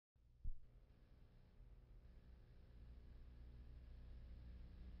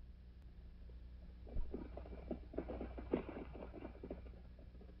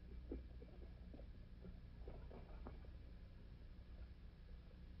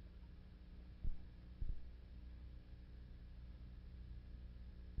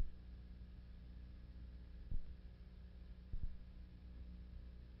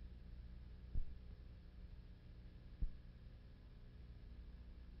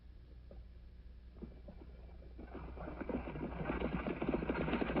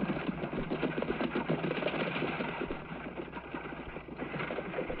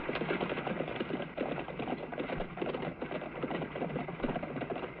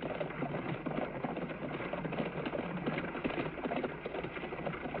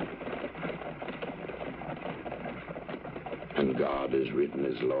And God has written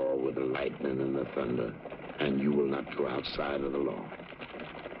his law with the lightning and the thunder, and you will not go outside of the law.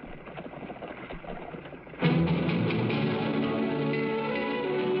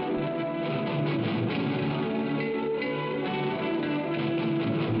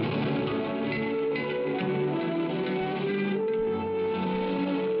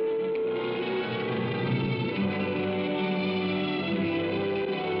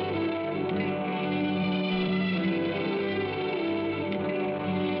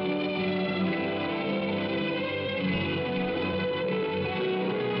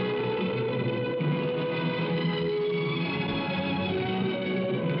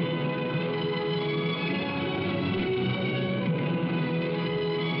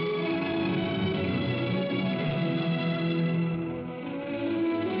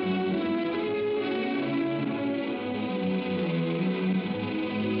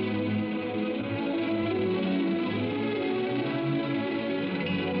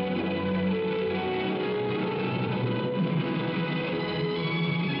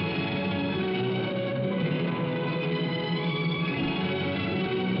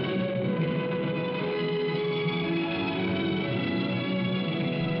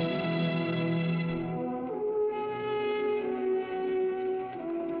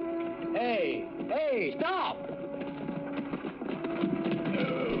 Hey, stop!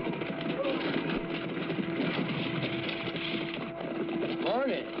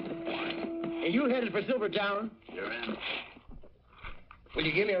 Morning. Are you headed for Silvertown? You're in. Will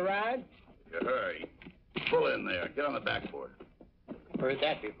you give me a ride? You hurry. Pull in there. Get on the backboard. Heard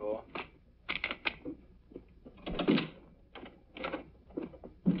that before.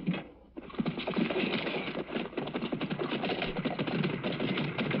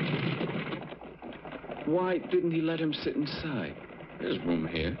 Why didn't he let him sit inside? There's room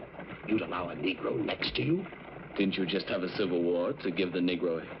here. You'd allow a Negro next to you? Didn't you just have a civil war to give the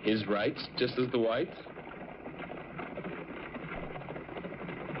Negro his rights, just as the whites?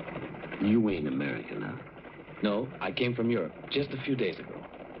 You ain't American, huh? No, I came from Europe just a few days ago.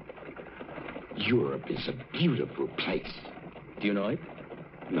 Europe is a beautiful place. Do you know it?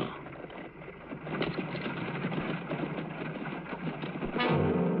 No.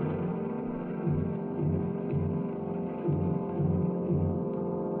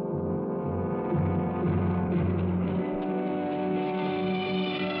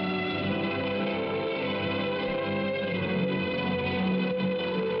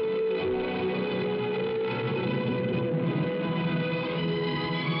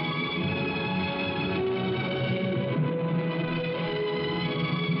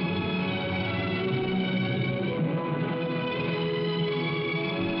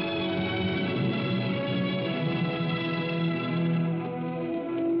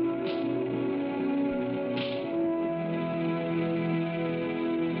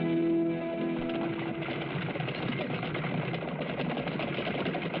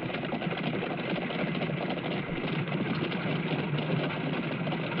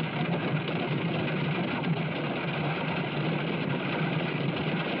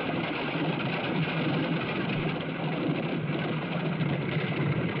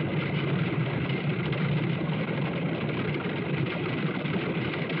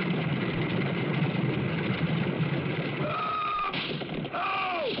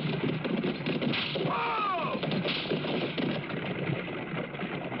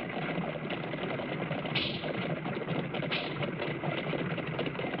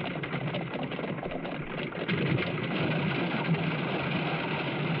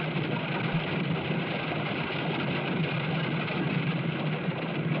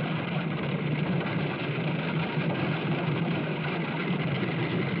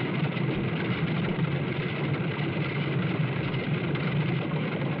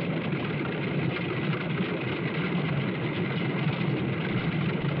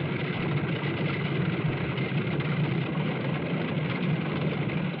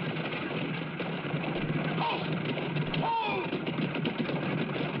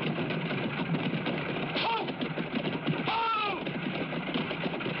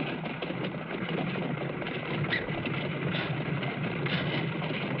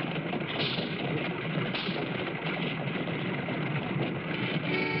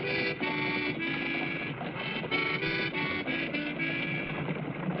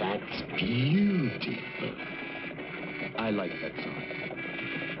 Beautiful. I like that song.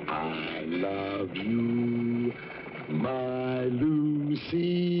 I love you, my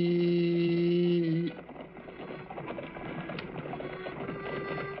Lucy.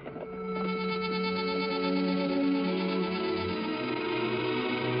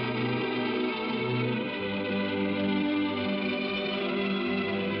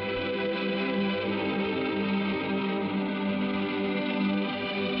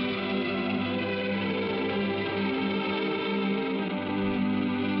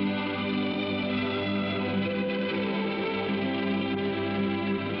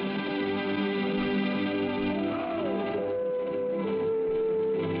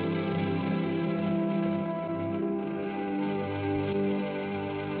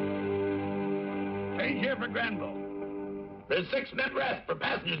 here for Granville. There's 6 minute rest for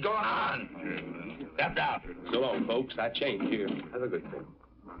passengers going on. Step down. So long, folks. I change here. Have a good day.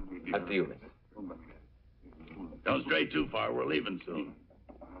 After you, miss. Don't stray too far. We're leaving soon.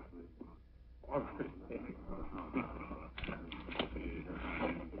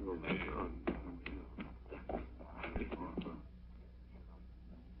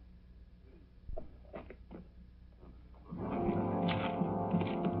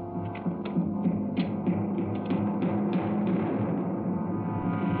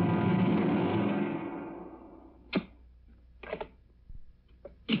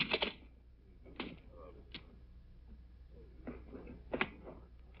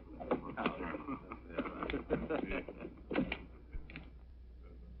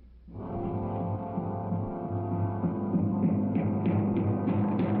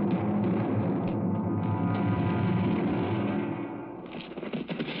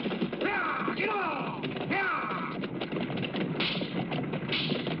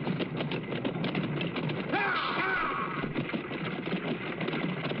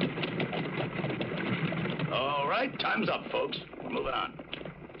 All right, time's up, folks. We're moving on.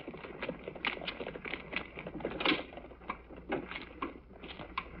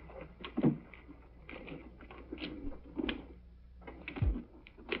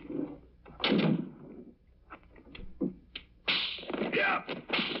 Yeah.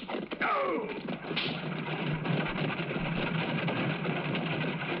 Go!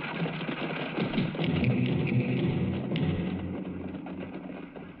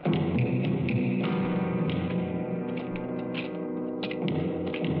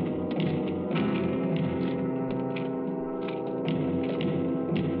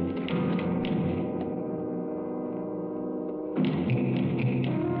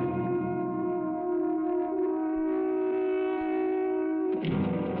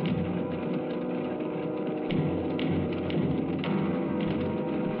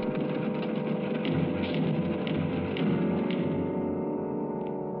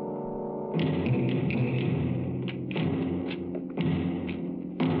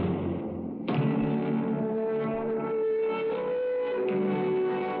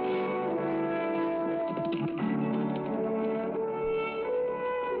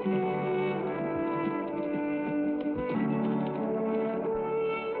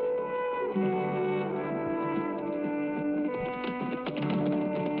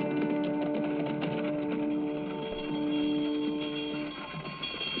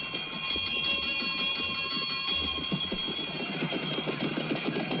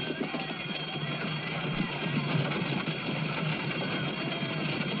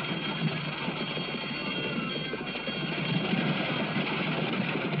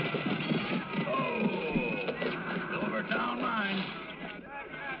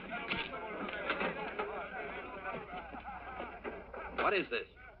 What is this?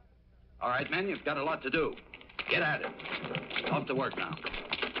 All right, men, you've got a lot to do. Get at it. Off to work now.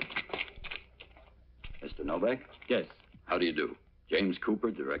 Mr. Novak? Yes. How do you do? James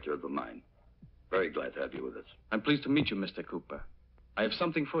Cooper, director of the mine. Very glad to have you with us. I'm pleased to meet you, Mr. Cooper. I have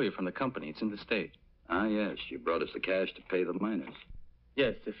something for you from the company. It's in the state. Ah, yes. You brought us the cash to pay the miners.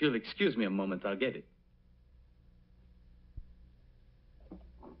 Yes, if you'll excuse me a moment, I'll get it.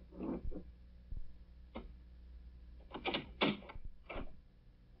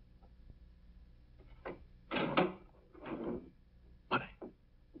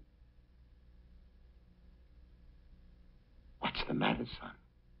 What's the matter, son?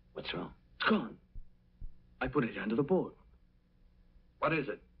 What's wrong? It's gone. I put it under the board. What is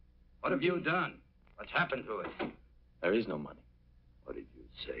it? What have you done? What's happened to it? There is no money. What did you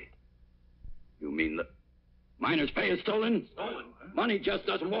say? You mean the miners' pay is stolen? Stolen? Money just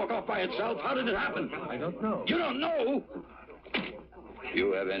doesn't walk off by itself. How did it happen? I don't know. You don't know?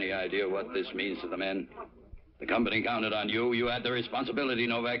 You have any idea what this means to the men? The company counted on you. You had the responsibility,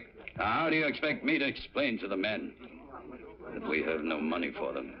 Novak. Now, how do you expect me to explain to the men that we have no money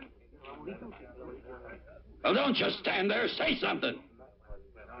for them? Well, don't just stand there. Say something.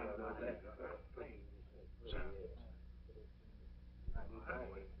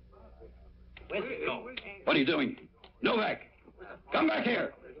 What are you doing? Novak! Come back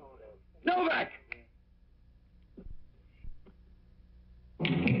here! Novak!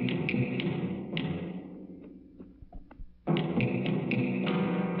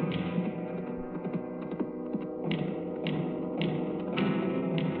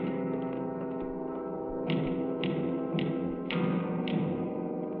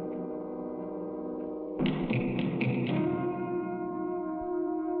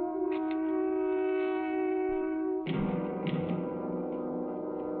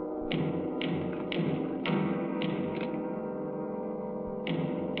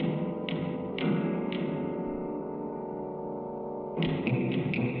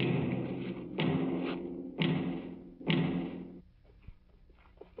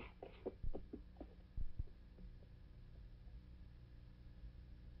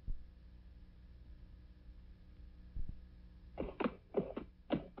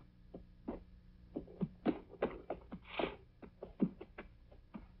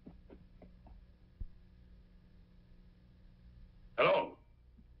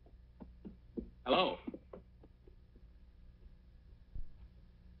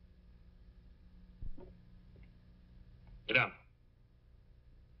 Sit down.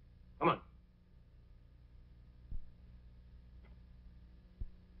 Come on.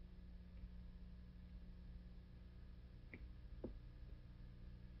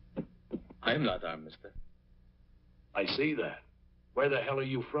 I'm not armed, mister. I see that. Where the hell are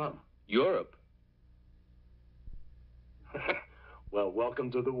you from? Europe. Well, welcome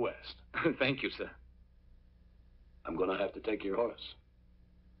to the West. Thank you, sir. I'm gonna have to take your horse.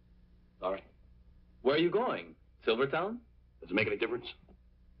 Sorry. Where are you going? Silvertown? Does it make any difference?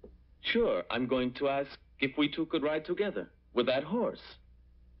 Sure. I'm going to ask if we two could ride together with that horse.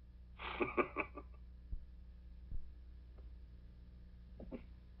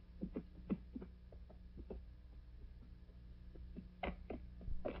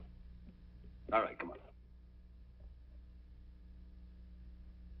 All right, come on.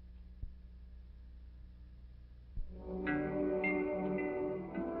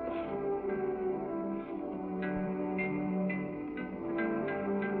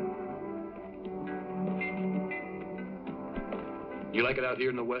 You like it out here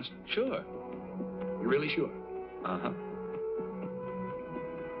in the West? Sure. You really sure? Uh-huh.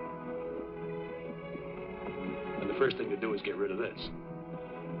 And the first thing to do is get rid of this.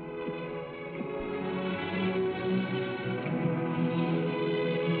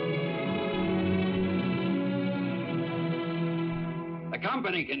 The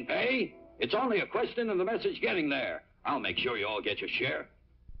company can pay. It's only a question of the message getting there. I'll make sure you all get your share.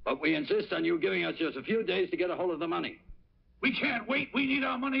 But we insist on you giving us just a few days to get a hold of the money. We can't wait. We need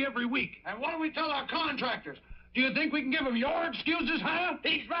our money every week. And what do we tell our contractors? Do you think we can give them your excuses, huh?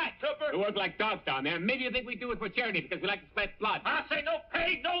 He's right, Cooper. We work like dogs down there. Maybe you think we do it for charity because we like to sweat blood. I say no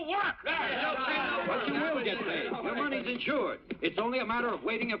pay, no work. But you will get paid. Your money's insured. It's only a matter of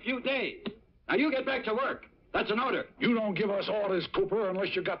waiting a few days. Now you get back to work. That's an order. You don't give us orders, Cooper,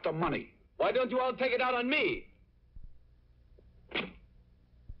 unless you got the money. Why don't you all take it out on me?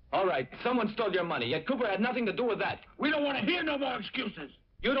 All right, someone stole your money, yet Cooper had nothing to do with that. We don't want to hear no more excuses.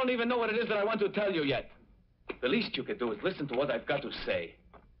 You don't even know what it is that I want to tell you yet. The least you could do is listen to what I've got to say.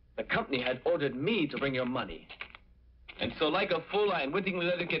 The company had ordered me to bring your money. And so like a fool, I unwittingly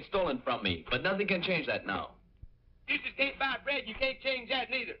let it get stolen from me. But nothing can change that now. You just can't buy bread. You can't change that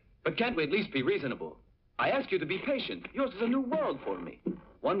neither. But can't we at least be reasonable? I ask you to be patient. Yours is a new world for me.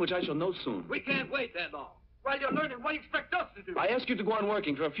 One which I shall know soon. We can't wait that long. While you're learning, what do you expect us to do? I ask you to go on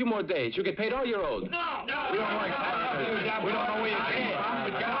working for a few more days. You get paid all you're owed. No! We don't like that. We don't know where you came from,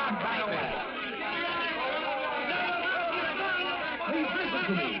 but get on back there. Please listen to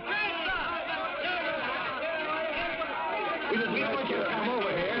me. We don't want you to come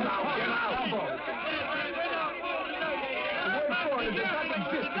over here. Now get out. The word for it does not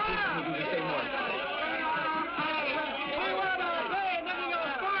exist if we can do the same work.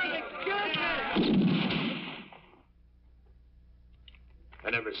 I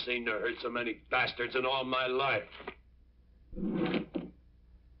never seen or heard so many bastards in all my life.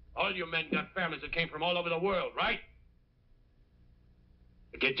 All you men got families that came from all over the world, right?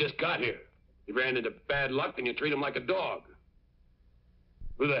 The kid just got here. He ran into bad luck, and you treat him like a dog.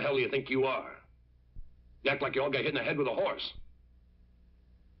 Who the hell do you think you are? You act like you all got hit in the head with a horse.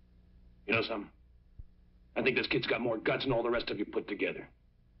 You know something? I think this kid's got more guts than all the rest of you put together.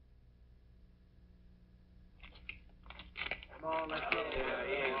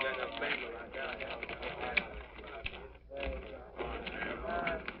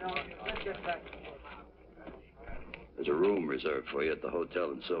 There's a room reserved for you at the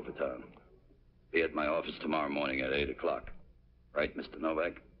hotel in Silvertown. Be at my office tomorrow morning at 8 o'clock. Right, Mr.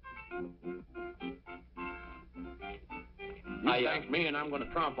 Novak? You thank me, and I'm going to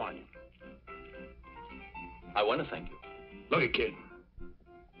tromp on you. I want to thank you. Look at kid.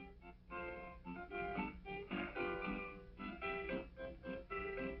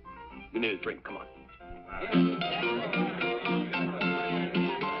 You need a drink. Come on.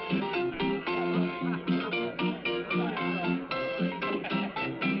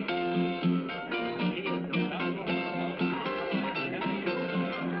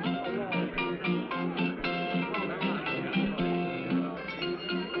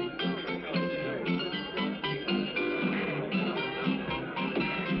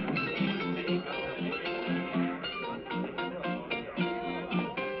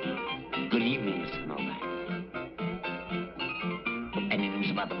 Good evening, Mr. Novak. Any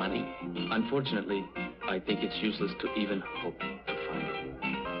news about the money? Unfortunately, I think it's useless to even hope to find it.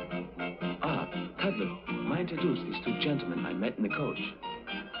 Ah, Cutler, may I introduce these two gentlemen I met in the coach?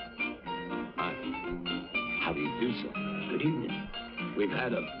 How do you do, sir? Good evening. We've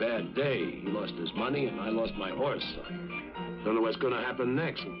had a bad day. He lost his money, and I lost my horse, son. Don't know what's going to happen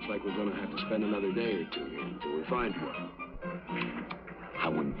next. Looks like we're going to have to spend another day or two here until we find one.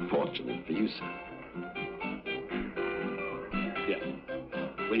 How unfortunate for you, sir.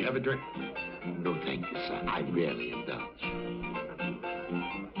 Yeah. Will you have a drink? No, thank you, sir. I rarely indulge.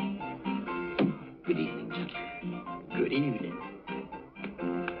 Good evening, gentlemen. Good evening.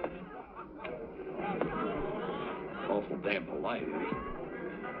 Awful damn polite.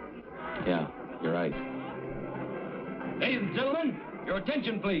 Yeah, you're right. Ladies and gentlemen, your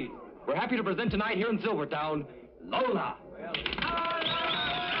attention, please. We're happy to present tonight here in Silvertown, Lola.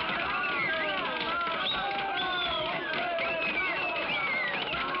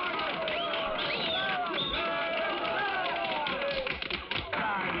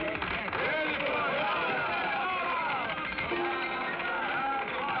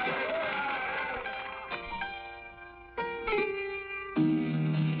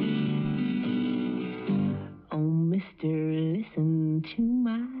 Listen to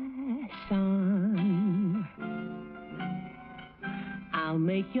my song. I'll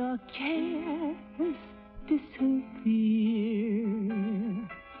make your cares disappear.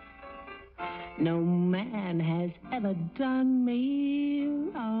 No man has ever done me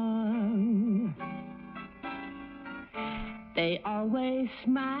wrong. They always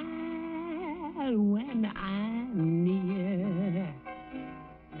smile when I'm near.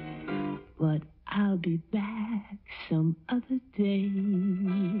 But I'll be back some other day.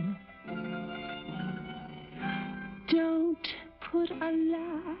 Don't put a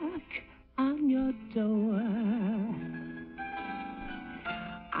lock on your door.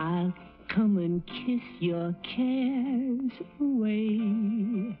 I'll come and kiss your cares away.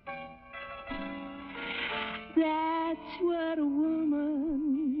 That's what a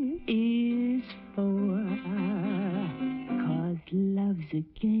woman is for. 'Cause love's a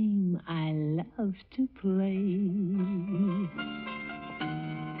game I love to play.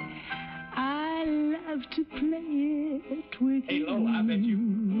 I love to play it with Hey, Lola, I bet you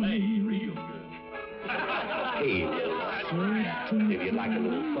play real good. Hey, Lola. If you'd like a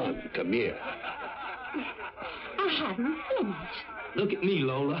little fun, come here. I haven't finished. Look at me,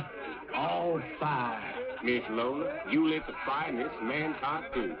 Lola. All fire. Miss Lola, you lit the fire and this man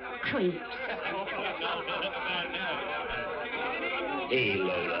can't do. Creeps. Hey,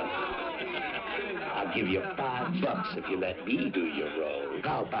 Lola. I'll give you $5 if you let me do your role.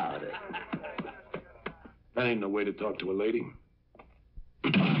 How about it? That ain't no way to talk to a lady.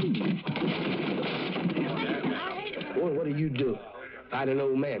 Boy, what are you doing? Fight an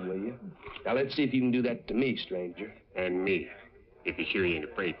old man, will you? Now, let's see if you can do that to me, stranger. And me, if you're sure you ain't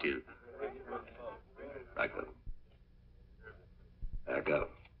afraid to. Back up. Back up.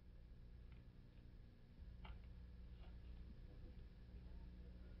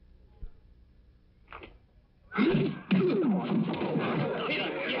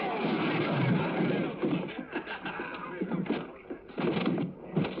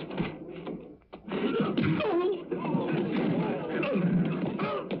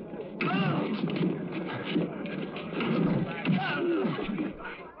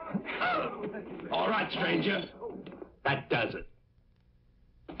 All right, stranger. That does it.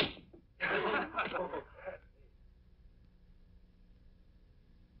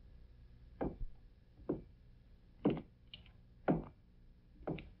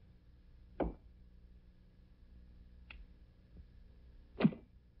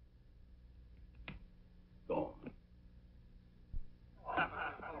 Go on.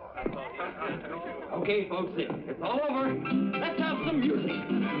 Okay, folks, it's all over. Let's have some music.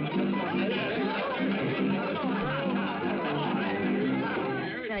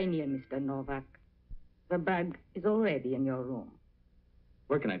 Try near, Mr. Novak. The bag is already in your room.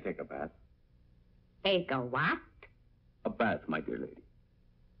 Where can I take a bath? Take a what? A bath, my dear lady.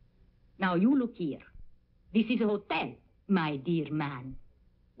 Now you look here. This is a hotel, my dear man.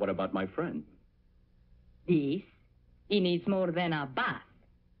 What about my friend? This, he needs more than a bath.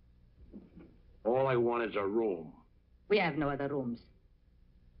 All I want is a room. We have no other rooms.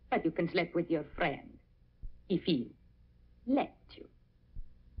 But you can sleep with your friend, if he let you.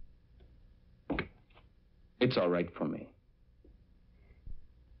 It's all right for me.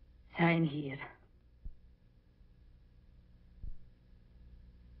 Sign here.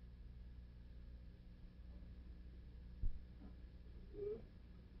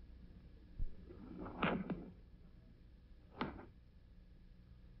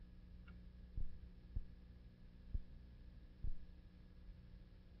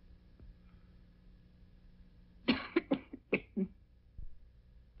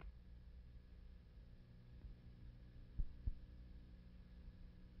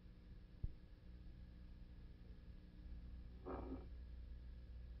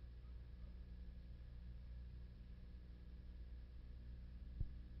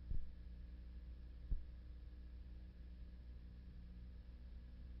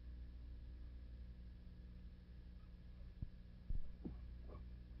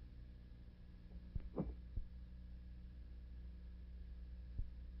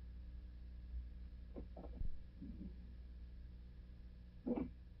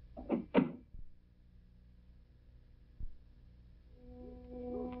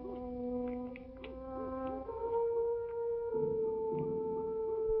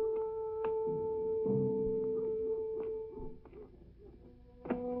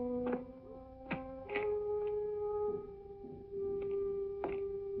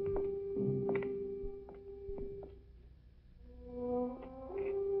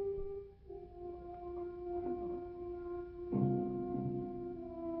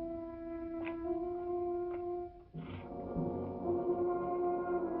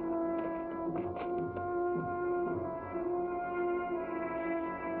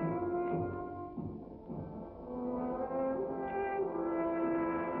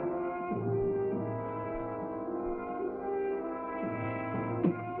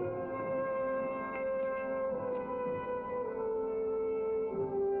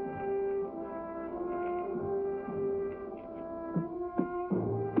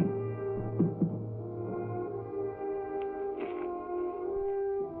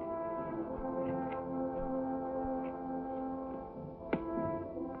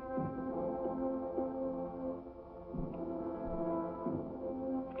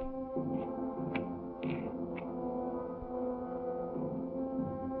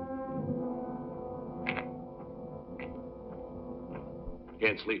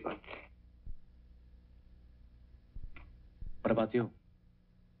 Can't sleep, huh? What about you?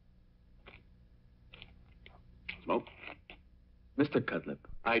 Smoke? Mr. Cutlip.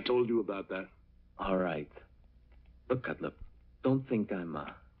 I told you about that. All right. Look, Cutlip, don't think I'm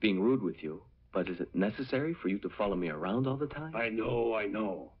being rude with you, but is it necessary for you to follow me around all the time? I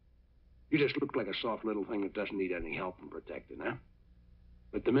know. You just look like a soft little thing that doesn't need any help and protecting, huh?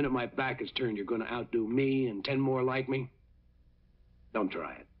 But the minute my back is turned, you're going to outdo me and 10 more like me? Don't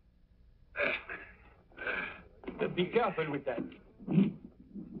try it. Be careful with that.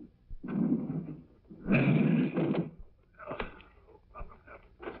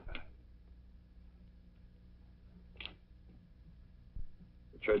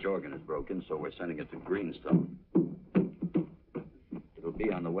 The church organ is broken, so we're sending it to Greenstone. It'll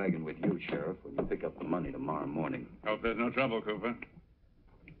be on the wagon with you, Sheriff, when you pick up the money tomorrow morning. Hope there's no trouble, Cooper.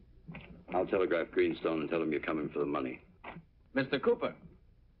 I'll telegraph Greenstone and tell him you're coming for the money. Mr. Cooper,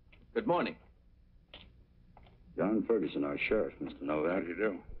 good morning. John Ferguson, our sheriff, Mr. Novak. How do you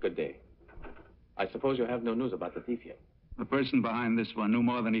do? Good day. I suppose you have no news about the thief yet. The person behind this one knew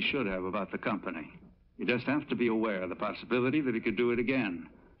more than he should have about the company. You just have to be aware of the possibility that he could do it again.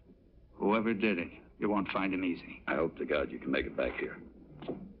 Whoever did it, you won't find him easy. I hope to God you can make it back here.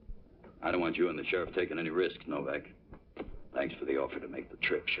 I don't want you and the sheriff taking any risks, Novak. Thanks for the offer to make the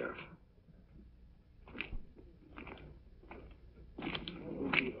trip, Sheriff.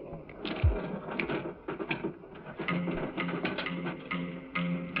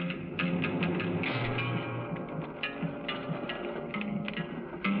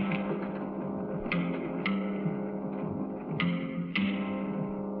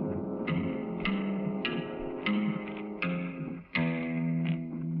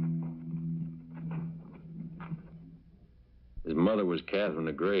 His mother was Catherine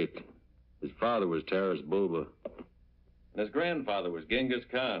the Great. His father was Taras Bulba. And his grandfather was Genghis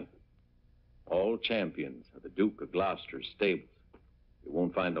Khan. All champions of the Duke of Gloucester's stables. You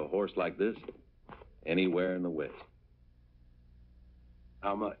won't find a horse like this anywhere in the West.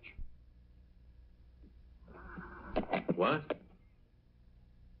 How much? What?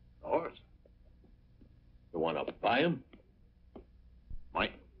 The horse. You want to buy him?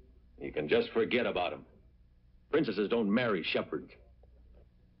 Mike. You can just forget about him. Princesses don't marry shepherds.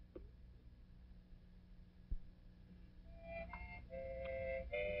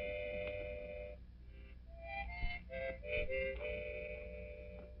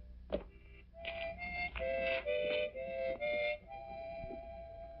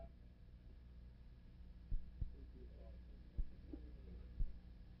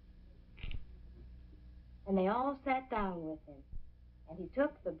 And they all sat down with him. And he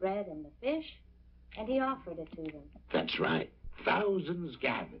took the bread and the fish, and he offered it to them. That's right. Thousands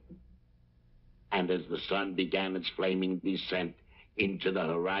gathered. And as the sun began its flaming descent into the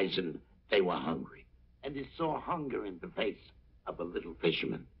horizon, they were hungry. And he saw hunger in the face of a little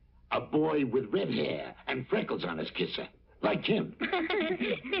fisherman, a boy with red hair and freckles on his kisser, like him.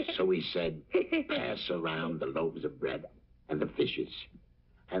 So he said, pass around the loaves of bread and the fishes.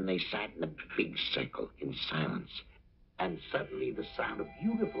 And they sat in a big circle in silence. And suddenly the sound of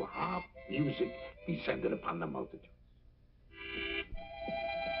beautiful harp music descended upon the multitude.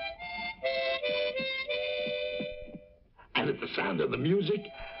 And at the sound of the music,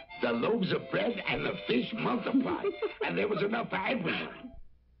 the loaves of bread and the fish multiplied. And there was enough for everyone.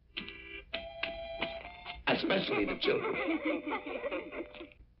 Especially the children.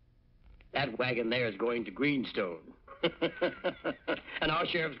 That wagon there is going to Greenstone. And our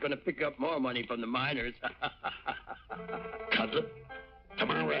sheriff's going to pick up more money from the miners. Cutler,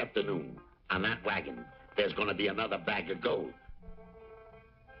 tomorrow afternoon, on that wagon, there's going to be another bag of gold.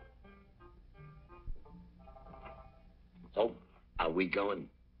 So, are we going?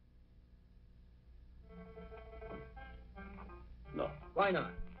 No, Why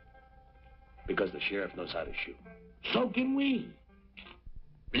not? because the sheriff knows how to shoot. So can we.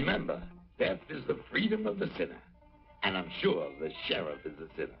 Remember, theft is the freedom of the sinner. And I'm sure the sheriff is a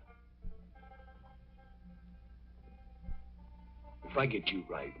sinner. If I get you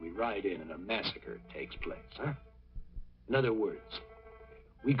right, we ride in and a massacre takes place, huh? In other words,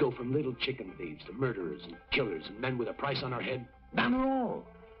 we go from little chicken thieves to murderers and killers and men with a price on our head. Not at all.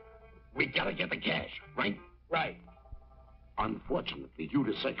 We gotta get the cash, right? Right. Unfortunately, due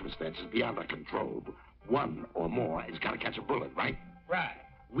to circumstances beyond our control, one or more has gotta catch a bullet, right? Right.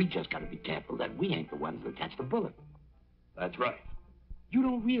 We just gotta be careful that we ain't the ones that catch the bullet. That's right. You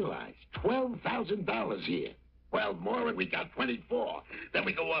don't realize, $12,000 here. 12 more and we got 24. Then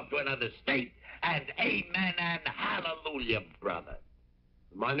we go off to another state. And amen and hallelujah, brother.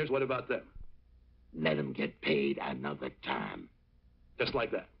 The miners, what about them? Let them get paid another time. Just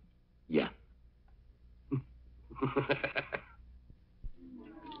like that? Yeah.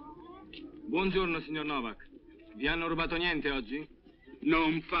 Buongiorno, signor Novak. Vi hanno rubato niente oggi?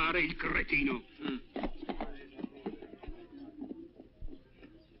 Non fare il cretino.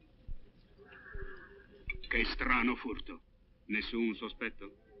 Che strano furto. Nessun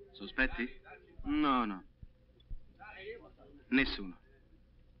sospetto? Sospetti? No, no. Nessuno.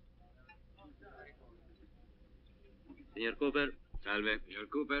 Signor Cooper? Salve. Signor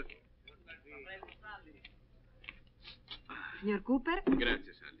Cooper? Signor Cooper?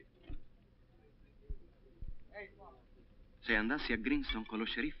 Grazie, Sally. Se andassi a Greenstone con lo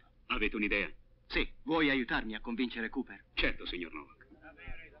sceriffo? Avete un'idea? Sì. Vuoi aiutarmi a convincere Cooper? Certo, signor Novak.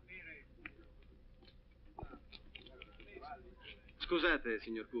 Scusate,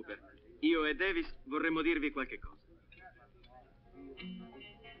 signor Cooper. Io e Davis vorremmo dirvi qualche cosa.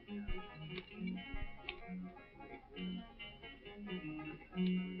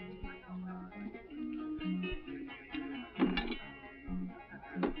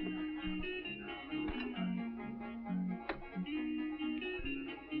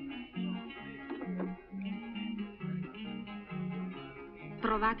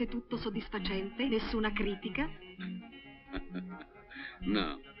 Trovate tutto soddisfacente? Nessuna critica?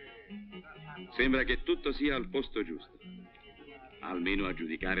 No. Sembra che tutto sia al posto giusto. Almeno a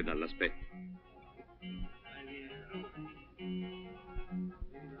giudicare dall'aspetto.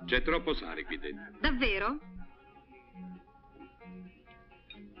 C'è troppo sale qui dentro. Davvero?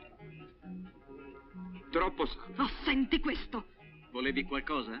 Troppo sale. Oh, senti questo! Volevi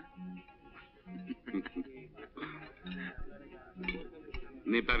qualcosa?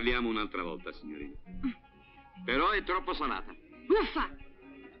 Ne parliamo un'altra volta, signorina. Però è troppo salata. Uffa!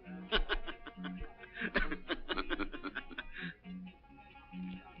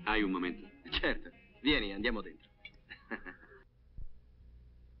 Hai un momento? Certo. Vieni, andiamo dentro.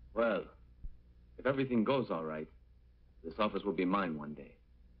 Well, if everything goes all right, this office will be mine one day.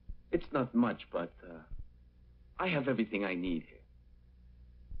 It's not much, but I have everything I need here.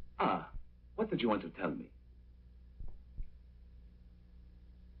 Ah, what did you want to tell me?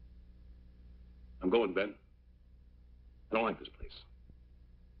 I'm going, Ben. I don't like this place.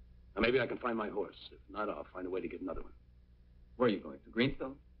 Now, maybe I can find my horse. If not, I'll find a way to get another one. Where are you going? To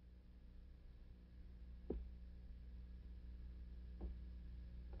Greenstone?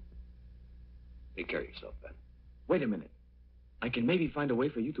 Take care of yourself, Ben. Wait a minute. I can maybe find a way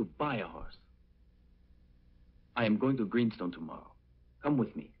for you to buy a horse. I am going to Greenstone tomorrow. Come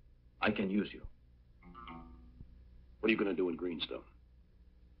with me. I can use you. What are you going to do in Greenstone?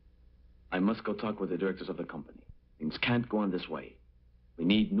 I must go talk with the directors of the company. Things can't go on this way. We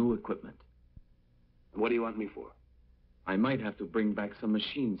need new equipment. And what do you want me for? I might have to bring back some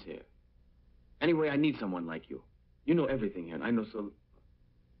machines here. Anyway, I need someone like you. You know everything here, and I know so...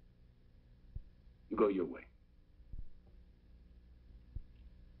 You go your way.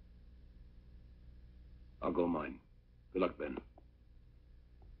 I'll go mine. Good luck, Ben.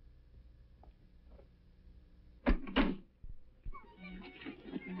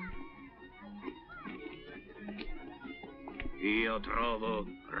 Io trovo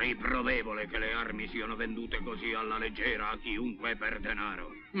riprovevole che le armi siano vendute così alla leggera a chiunque per denaro.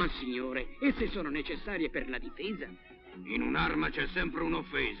 Ma signore, esse sono necessarie per la difesa. In un'arma c'è sempre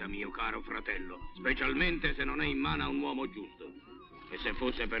un'offesa, mio caro fratello, specialmente se non è in mano a un uomo giusto. E se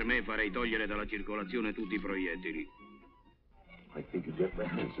fosse per me farei togliere dalla circolazione tutti i proiettili. I think it's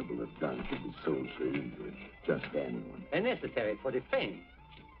reprehensible if guns should be sold so easily. Just anyone. They're necessary for defense.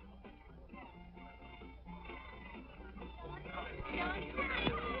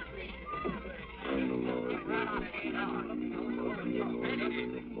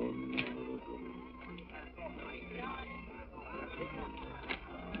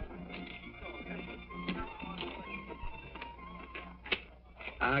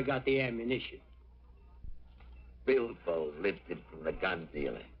 I got the ammunition. Billfold lifted from the gun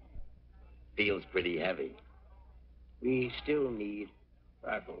dealer. Feels pretty heavy. We still need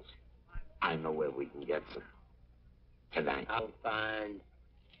rifles. I know where we can get some. Tonight. I'll find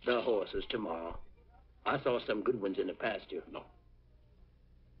the horses tomorrow. I saw some good ones in the pasture. No.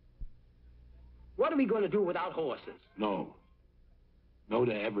 What are we going to do without horses? No. No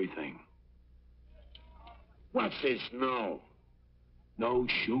to everything. What's this no? No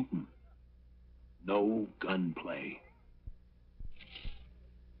shooting. No gunplay.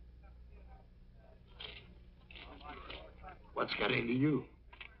 What's got into you?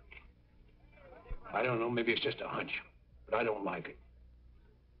 I don't know. Maybe it's just a hunch. But I don't like it.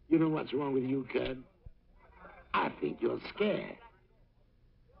 You know what's wrong with you, kid? I think you're scared.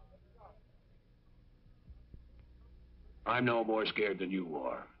 I'm no more scared than you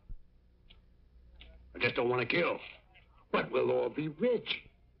are. I just don't want to kill. But we'll all be rich.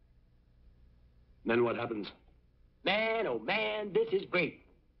 Then what happens? Man, oh man, this is great.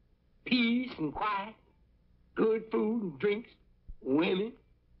 Peace and quiet, good food and drinks, women,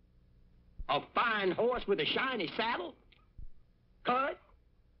 a fine horse with a shiny saddle. Cut.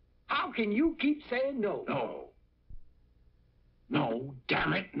 How can you keep saying no? No. No,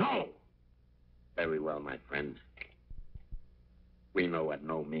 damn it, no. Very well, my friend. We know what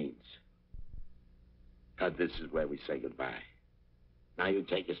no means. Cut, this is where we say goodbye. Now you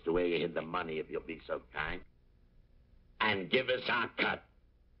take us to where you hid the money, if you'll be so kind. And give us our cut.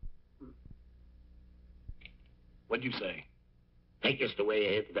 What'd you say? Take us to where you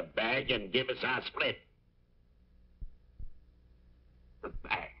hid the bag and give us our split. The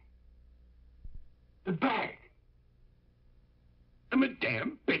bag. The bag. I'm a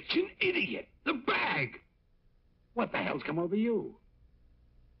damn bitchin' idiot. The bag. What the hell's come over you?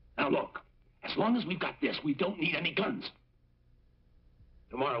 Now look, as long as we've got this, we don't need any guns.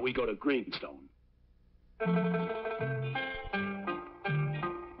 Tomorrow we go to Greenstone.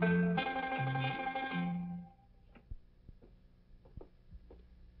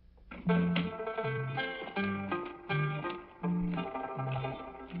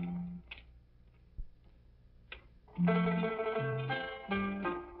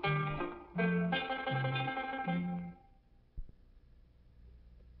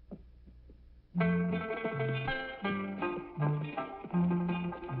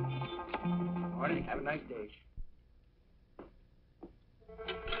 Morning. Have a nice day.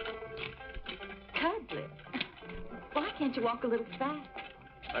 Cuddly. Why can't you walk a little fast?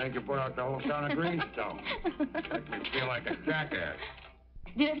 I think you put out the whole town of Greenstone. Make me feel like a jackass.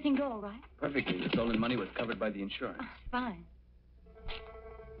 Did everything go all right? Perfectly. The stolen money was covered by the insurance. Fine.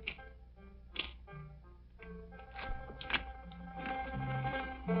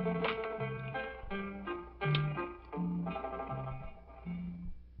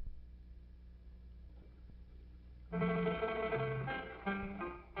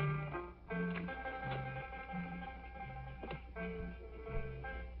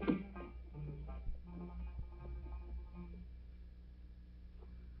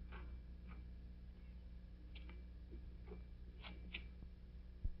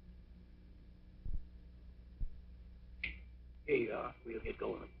 Here you are. We'll get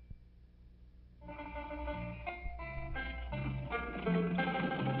going.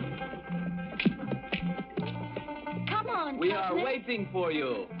 Come on, We are Cuddly. waiting for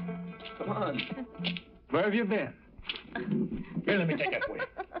you. Come on. Where have you been? Here, let me take that for you.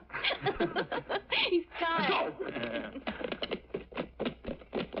 He's tired.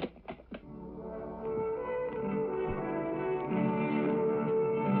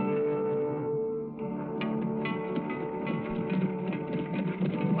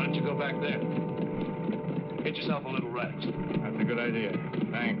 Why don't you go back there? Get yourself a little rest. That's a good idea.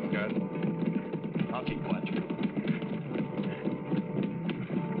 Thanks, Gus. I'll keep watch.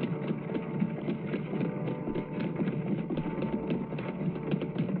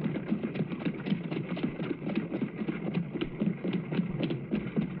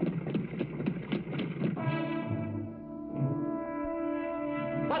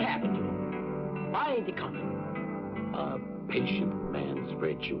 What happened to him? Why ain't he coming? A patient man's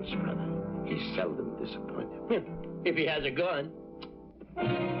virtuous, brother. He's seldom disappointed. If he has a gun.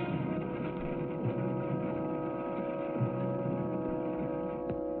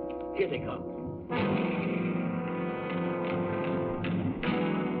 Here they come.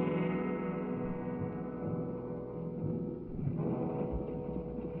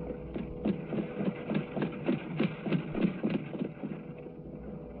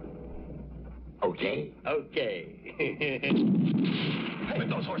 Okay? Okay. With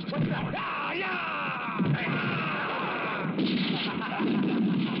those horses. What's that? Yeah,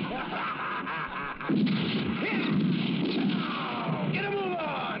 Get a move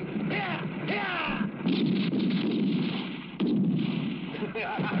on! Yeah!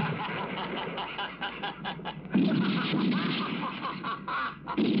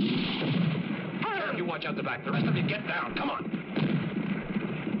 Sheriff, you watch out the back. The rest of you get down. Come on.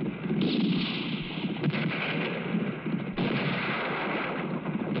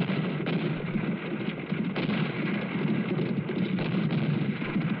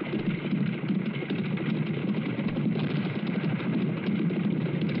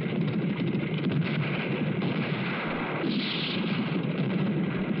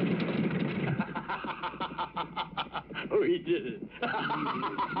 We did it.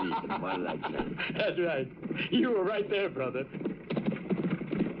 One like that. That's right. You were right there, brother.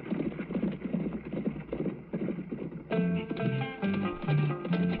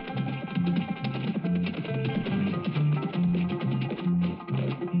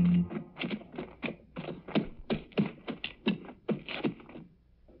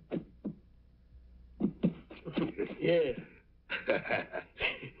 Yeah.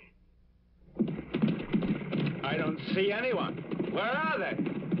 I don't see anyone. Where are they?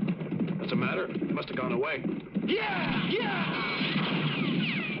 What's the matter? They must have gone away. Yeah! Yeah!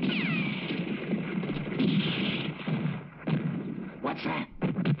 What's that?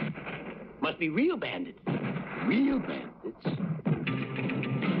 Must be real bandits. Real bandits?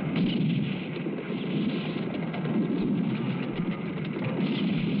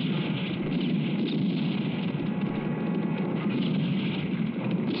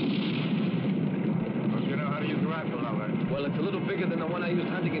 Well, it's a little bigger than the one I used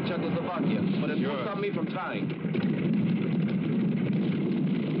hunting in Czechoslovakia, but it won't stop me from trying.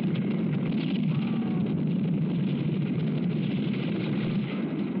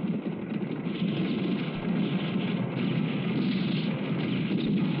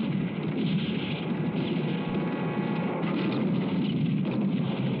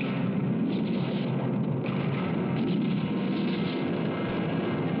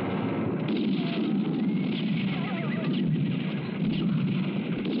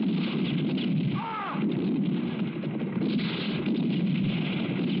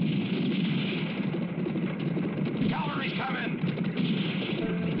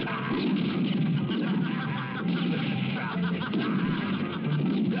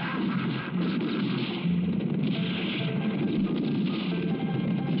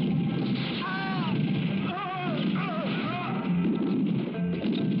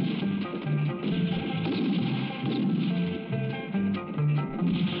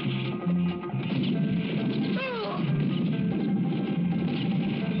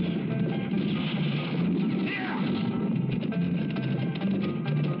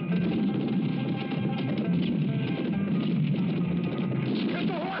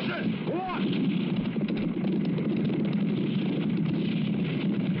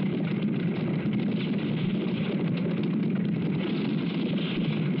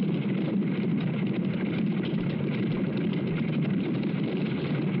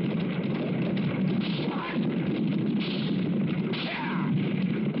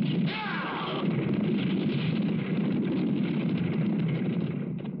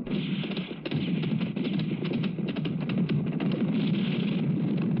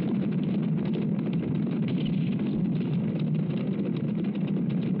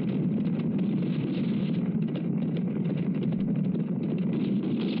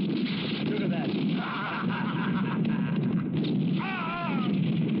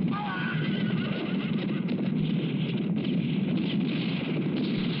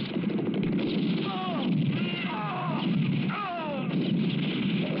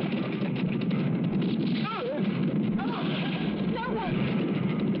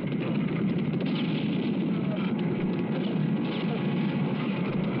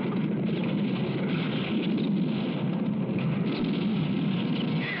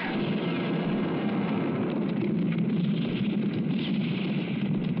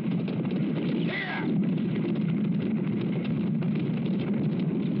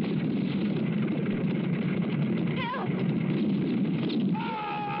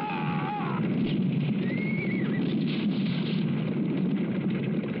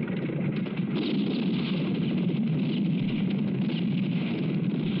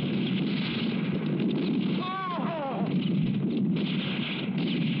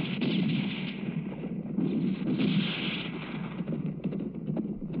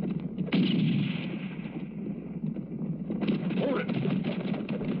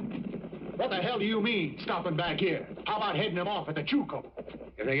 What the hell do you mean, stopping back here? How about heading them off at the Chuco?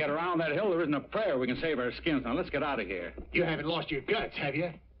 If they get around that hill, there isn't a prayer we can save our skins. Now, let's get out of here. You haven't lost your guts, have you?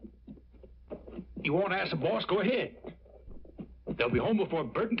 You want to ask the boss? Go ahead. They'll be home before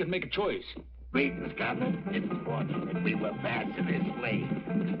Burton can make a choice. Greetings, Governor. It's fortunate we were passing this way.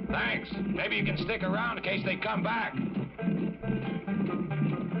 Thanks. Maybe you can stick around in case they come back.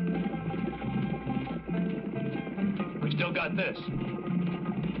 We still got this.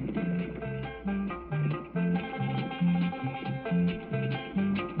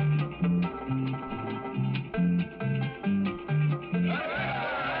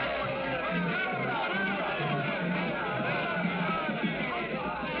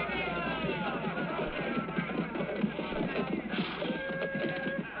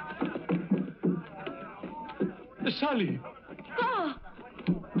 Sally. Oh.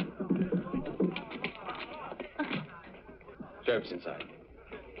 Sheriff's inside.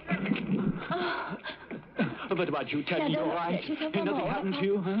 Oh. What about you, Ted? You all right? Ain't nothing happened to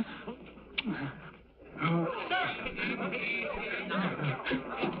you, huh?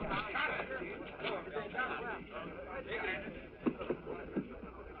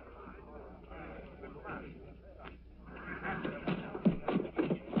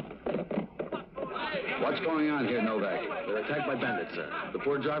 What's going on here, Novak? They're attacked by bandits, sir. The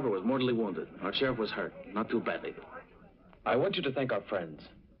poor driver was mortally wounded. Our sheriff was hurt. Not too badly. I want you to thank our friends.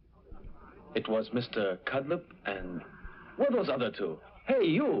 It was Mr. Cudlip and... what are those other two? Hey,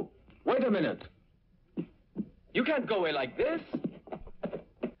 you! Wait a minute. You can't go away like this.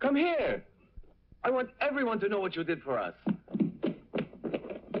 Come here. I want everyone to know what you did for us.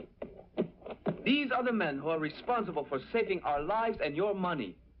 These are the men who are responsible for saving our lives and your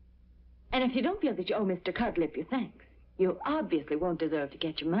money. And if you don't feel that you owe Mr. Cudlip your thanks, you obviously won't deserve to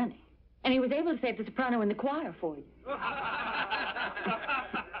get your money. And he was able to save the soprano in the choir for you.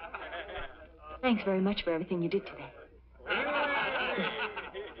 Thanks very much for everything you did today.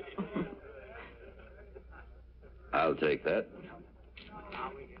 I'll take that.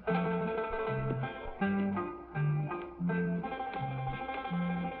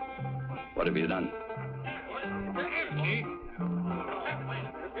 What have you done?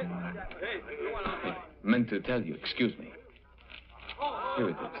 Meant to tell you, excuse me. Here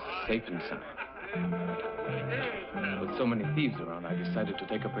it is, safe and sound. With so many thieves around, I decided to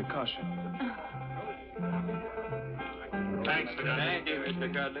take a precaution. Thanks, Cudlip. Thank you, Mr.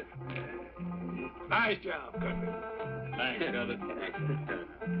 Cudlip. Nice job, Cudlip. Thanks, Cudlip.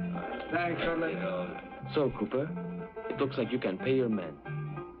 Thanks, Cudlip. So, Cooper, it looks like you can pay your men.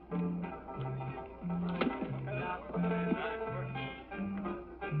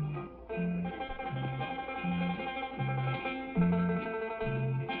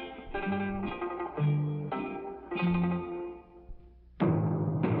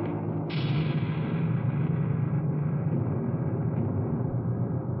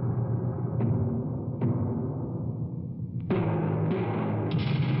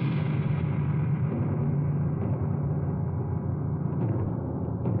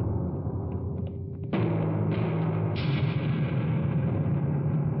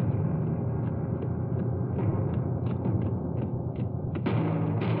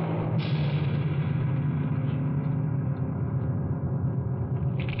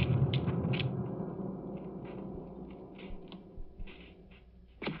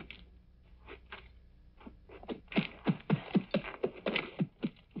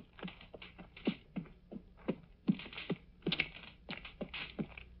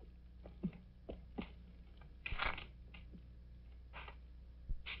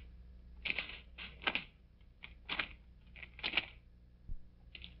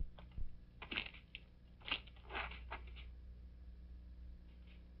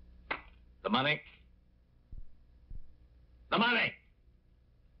 The money? The money!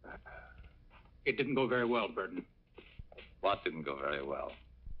 It didn't go very well, Burton. What didn't go very well?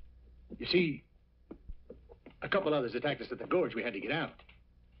 You see, a couple others attacked us at the gorge. We had to get out.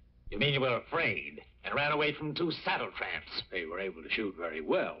 You mean you were afraid and ran away from two saddle tramps? They were able to shoot very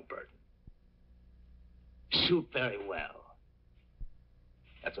well, Burton. Shoot very well.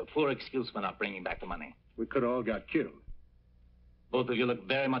 That's a poor excuse for not bringing back the money. We could have all got killed. Both of you look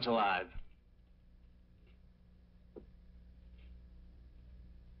very much alive.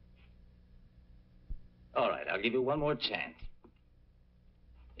 All right, I'll give you one more chance.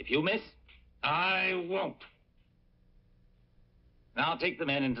 If you miss, I won't. Now take the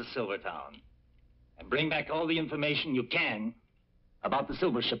men into Silvertown and bring back all the information you can about the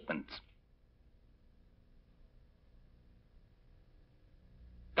silver shipments.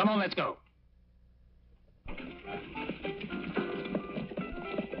 Come on, let's go.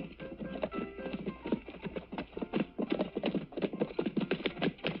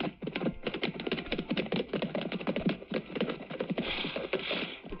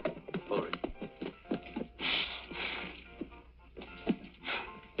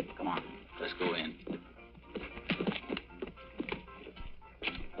 Come on, let's go in.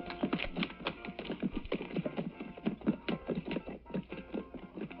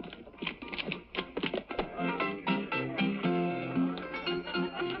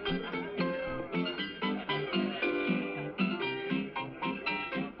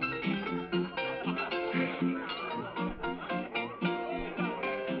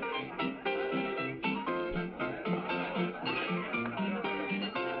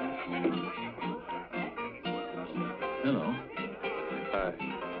 Hello. Hi.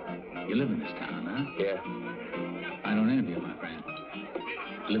 You live in this town, huh? Yeah. I don't envy you, my friend.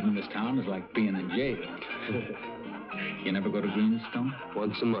 Living in this town is like being in jail. You never go to Greenstone?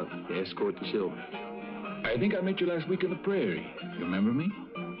 Once a month, to escort the children. I think I met you last week in the prairie. You remember me?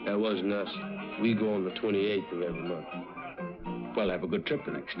 That wasn't us. We go on the 28th of every month. Well, have a good trip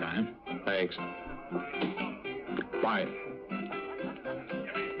the next time. Thanks. Bye.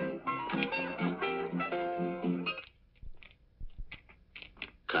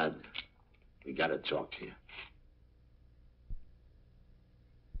 Cud, we gotta talk to you.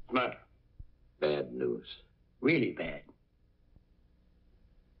 Matter? Bad news. Really bad.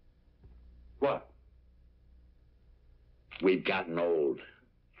 What? We've gotten old.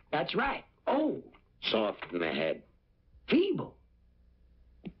 That's right. Old. Soft in the head. Feeble.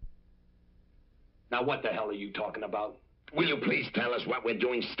 Now, what the hell are you talking about? Will you please tell us what we're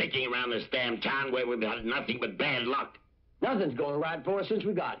doing sticking around this damn town where we've had nothing but bad luck? Nothing's going right for us since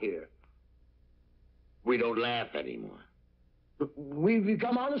we got here. We don't laugh anymore. We've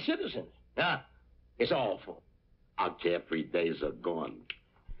become honest citizens. It's awful. Our carefree days are gone.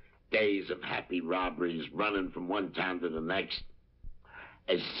 Days of happy robberies, running from one town to the next.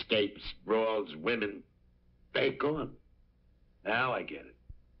 Escapes, brawls, women. They're gone. Now I get it.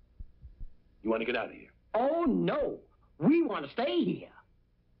 You want to get out of here? Oh, no. We want to stay here.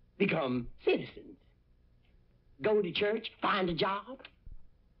 Become citizens. Go to church, find a job,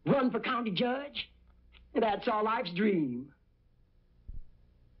 run for county judge. That's our life's dream.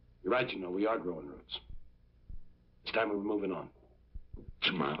 You're right, you know, we are growing roots. It's time we were moving on.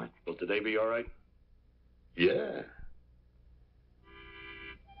 Tomorrow? Will today be all right? Yeah.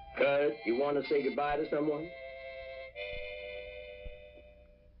 Cuz, you want to say goodbye to someone?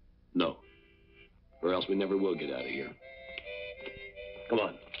 No. Or else we never will get out of here. Come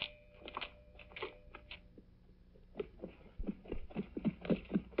on.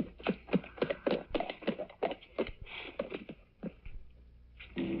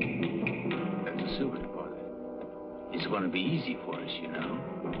 That's a silver deposit. It's going to be easy for us, you know.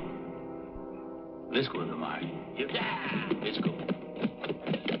 Let's go to mine. Yeah, let's go.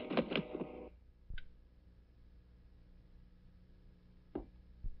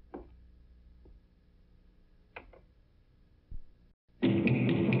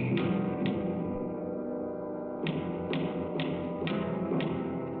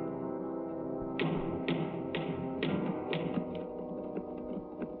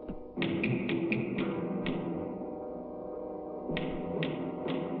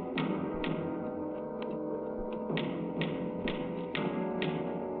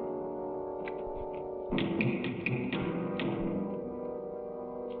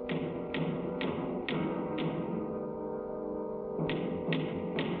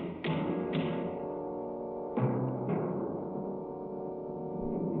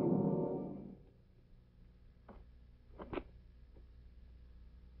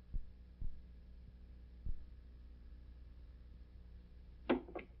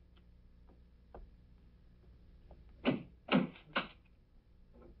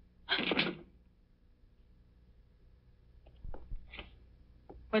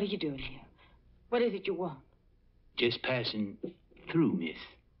 What are you doing here? What is it you want? Just passing through, miss.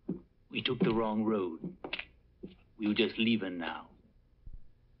 We took the wrong road. We were just leaving now.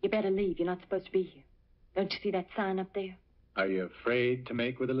 You better leave. You're not supposed to be here. Don't you see that sign up there? Are you afraid to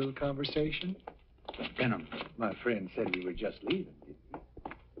make with a little conversation? Benham, my friend said we were just leaving, didn't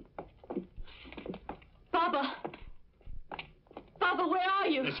Papa! Papa, where are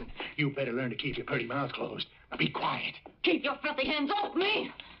you? Listen, you better learn to keep your pretty mouth closed. Now be quiet. Keep your filthy hands off me!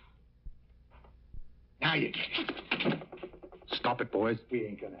 Now you get it. Stop it, boys. We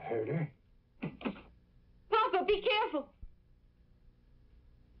ain't gonna hurt her. Papa, be careful!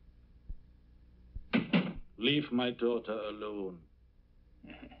 Leave my daughter alone.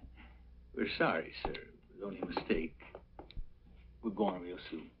 We're sorry, sir. It was only a mistake. We're going real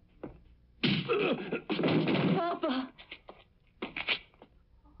soon. Papa!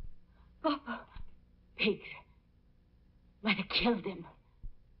 Papa! Pigs. Might have killed him.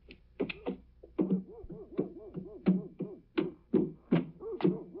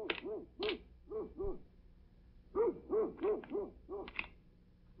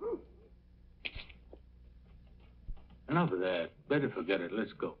 Enough of that. Better forget it.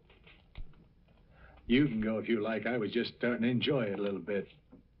 Let's go. You can go if you like. I was just starting to enjoy it a little bit.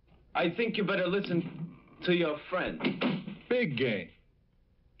 I think you better listen to your friend. Big game.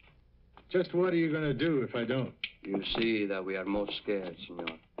 Just what are you going to do if I don't? You see that we are most scared,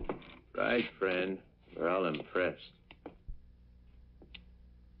 senor. Right, friend. We're all impressed.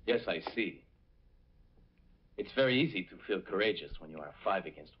 Yes, I see. It's very easy to feel courageous when you are 5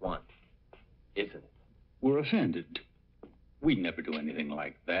 against 1, isn't it? We're offended. We'd never do anything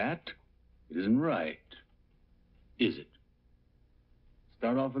like that. It isn't right. Is it?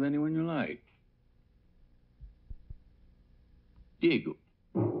 Start off with anyone you like. Diego.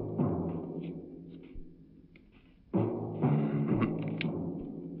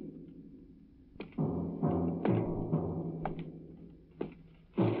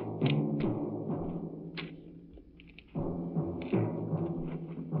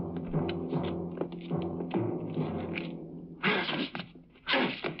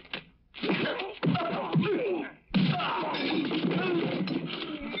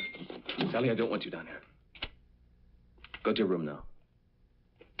 Sally, I don't want you down here. Go to your room now.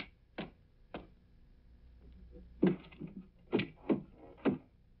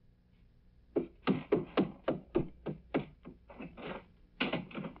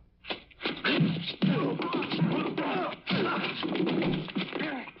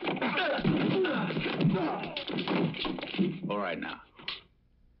 All right now.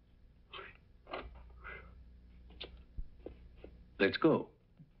 Let's go.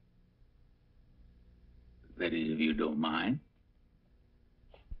 That is, if you don't mind.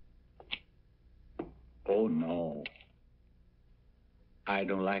 Oh, no. I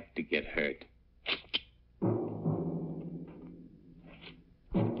don't like to get hurt.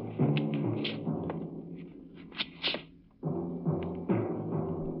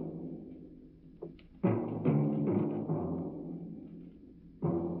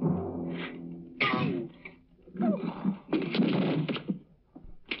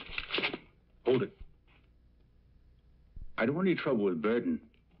 Hold it. I don't want any trouble with Burton.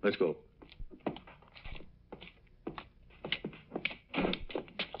 Let's go.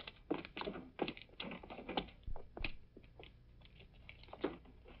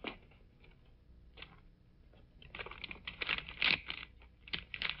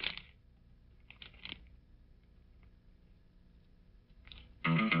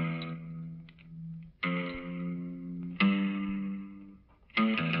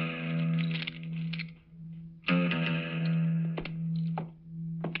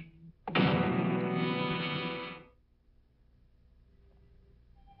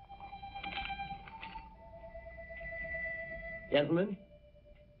 Gentlemen,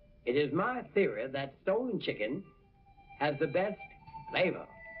 it is my theory that stolen chicken has the best flavor.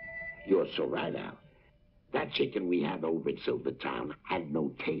 You're so right, Al. That chicken we had over at Silvertown had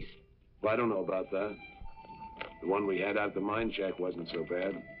no taste. Well, I don't know about that. The one we had out at the mine shack wasn't so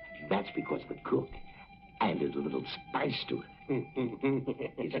bad. That's because the cook added a little spice to it.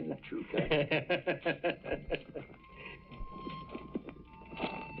 Isn't it true, Cut?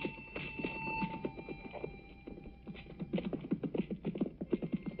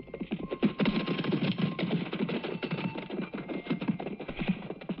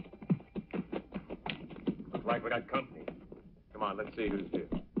 Looks like we got company. Come on, let's see who's here.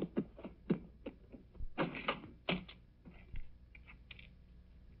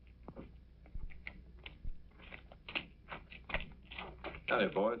 Howdy,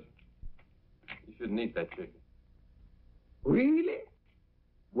 boys. You shouldn't eat that chicken. Really?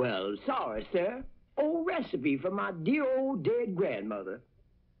 Well, sorry, sir. Old recipe from my dear old dead grandmother.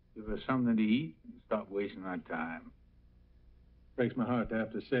 Give us something to eat and stop wasting our time. Breaks my heart to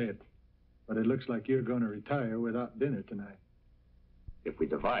have to say it, but it looks like you're going to retire without dinner tonight. If we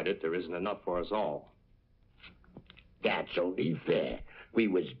divide it, there isn't enough for us all. That's only fair. We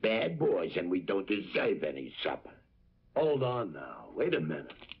was bad boys and we don't deserve any supper. Hold on now. Wait a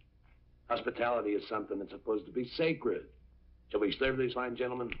minute. Hospitality is something that's supposed to be sacred. Shall we serve these fine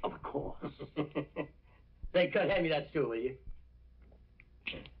gentlemen? Of course. Say, Cut, hand me that stool, will you?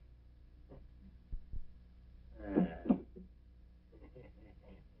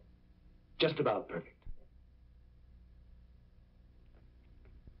 Just about perfect.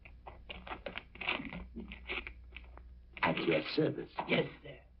 At your service. Yes,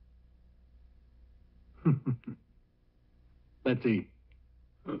 sir. Let's eat.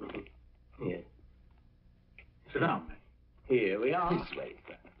 Yes. Sit down, man. Here we are. This way,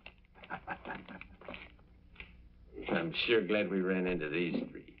 sir. I'm sure glad we ran into these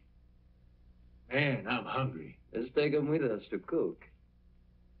three. Man, I'm hungry. Let's take them with us to cook.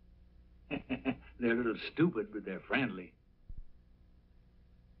 They're a little stupid, but they're friendly.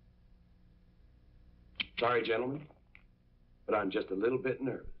 Sorry, gentlemen, but I'm just a little bit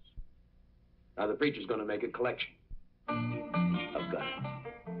nervous. Now, the preacher's going to make a collection. I've got it.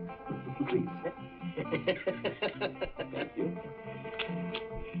 Please. Thank you.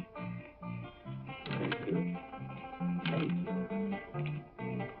 Thank you. Thank you.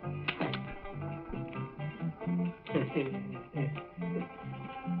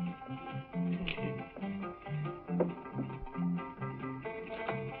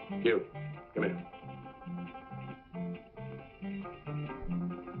 You, come here.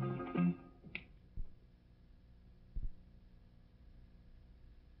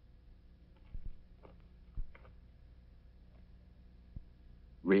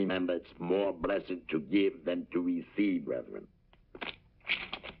 Remember, it's more blessed to give than to receive, brethren.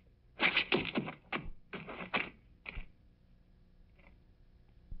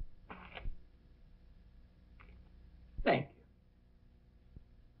 Thank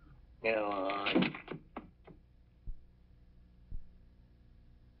you. Go on.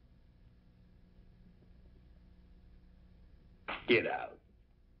 Get out.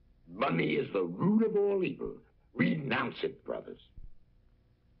 Money is the root of all evil. Renounce it, brothers.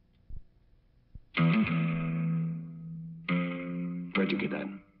 Where'd you get that?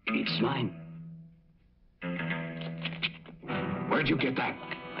 It's mine. Where'd you get that?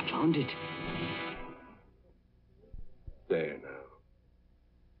 I found it. There now.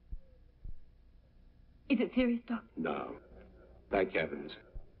 Is it serious, Doc? No. Thank heavens.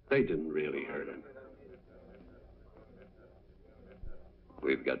 They didn't really hurt him.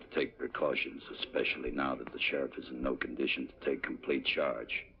 We've got to take precautions, especially now that the sheriff is in no condition to take complete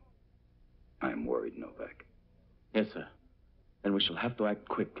charge. I'm worried, Novak. Yes, sir. And we shall have to act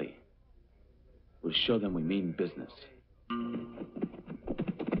quickly. We'll show them we mean business.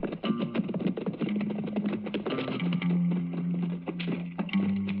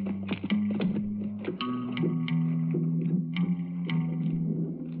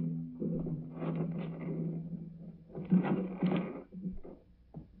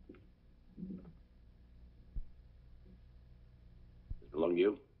 Belong to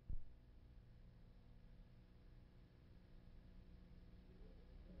you?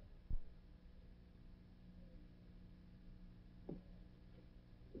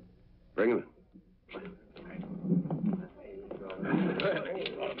 Bring him in.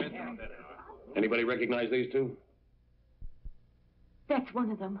 Anybody recognize these two? That's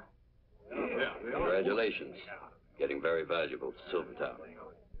one of them. Congratulations. Getting very valuable to Silvertown.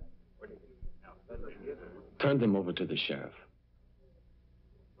 Turn them over to the sheriff.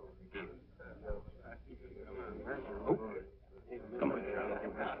 Come on.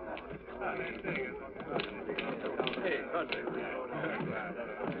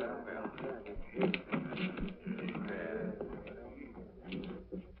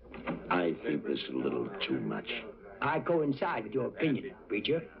 I think this is a little too much. I coincide with your opinion,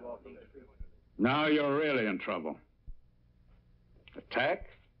 preacher. Now you're really in trouble. Attack,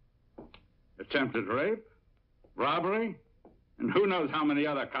 attempted rape, robbery, and who knows how many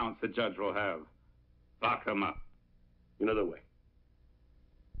other counts the judge will have. Lock them up. Another way.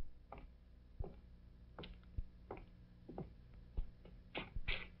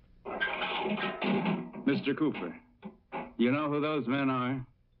 Mr. Cooper, you know who those men are?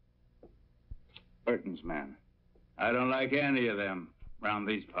 Burton's men. I don't like any of them around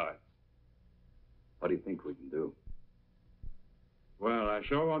these parts. What do you think we can do? Well, I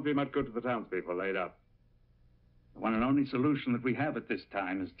sure won't be much good to the townspeople laid up. The one and only solution that we have at this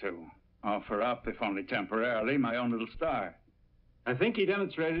time is to offer up, if only temporarily, my own little star. I think he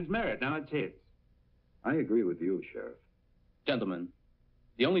demonstrated his merit. Now it's his. I agree with you, Sheriff. Gentlemen,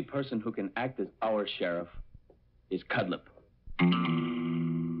 the only person who can act as our sheriff is Cudlip.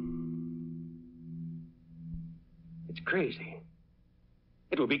 It's crazy.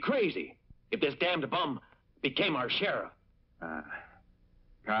 It would be crazy if this damned bum became our sheriff.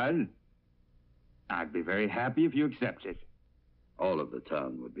 Cud, I'd be very happy if you accepted. All of the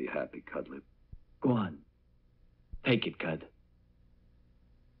town would be happy, Cudlip. Go on. Take it, Cud.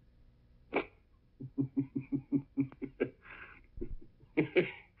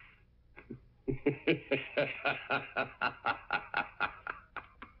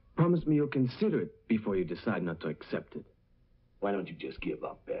 Promise me you'll consider it before you decide not to accept it. Why don't you just give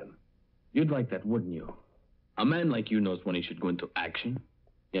up, Ben? You'd like that, wouldn't you? A man like you knows when he should go into action.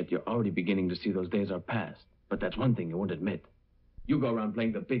 Yet you're already beginning to see those days are past. But that's one thing you won't admit. You go around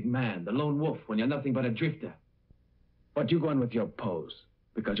playing the big man, the lone wolf, when you're nothing but a drifter. But you go on with your pose,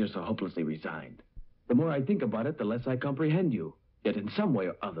 because you're so hopelessly resigned. The more I think about it, the less I comprehend you. Yet in some way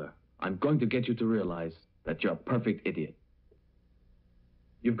or other, I'm going to get you to realize that you're a perfect idiot.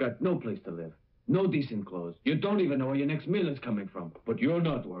 You've got no place to live, no decent clothes. You don't even know where your next meal is coming from. But you're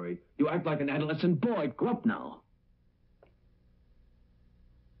not worried. You act like an adolescent boy. Grow up now.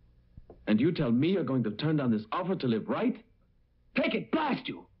 And you tell me you're going to turn down this offer to live right? Take it, blast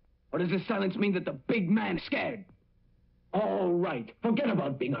you! Or does this silence mean that the big man's scared? All right, forget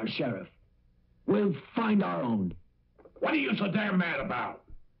about being our sheriff. We'll find our own. What are you so damn mad about?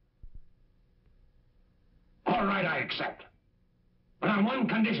 All right, I accept. But on one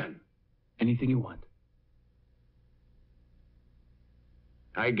condition. Anything you want.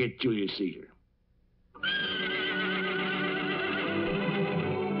 I get Julius Caesar.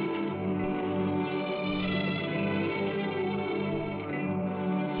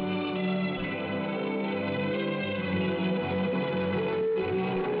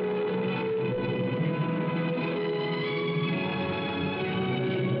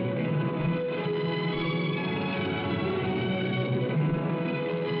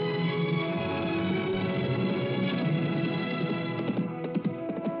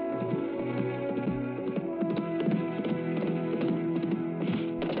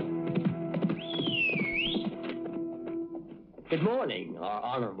 Good morning, our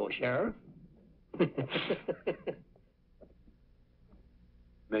honorable sheriff.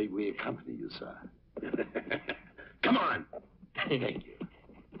 May we accompany you, sir? Come on. Thank you.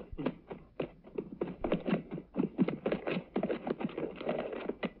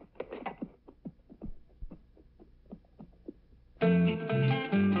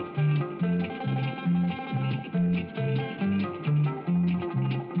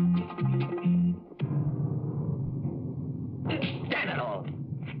 Damn it all.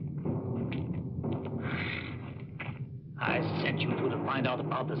 I sent you two to find out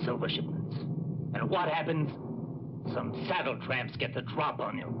about the silver shipments. And what happens? Some saddle tramps get the drop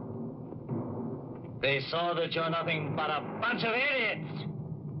on you. They saw that you're nothing but a bunch of idiots.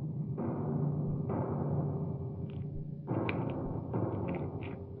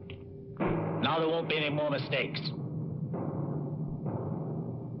 Now there won't be any more mistakes.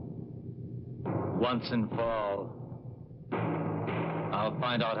 Once and for all, I'll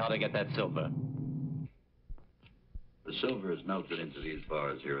find out how to get that silver. The silver is melted into these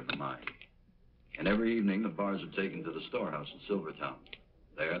bars here at the mine. And every evening, the bars are taken to the storehouse in Silvertown.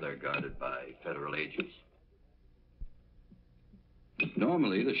 There, they're guarded by federal agents.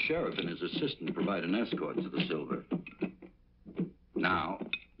 Normally, the sheriff and his assistant provide an escort to the silver. Now,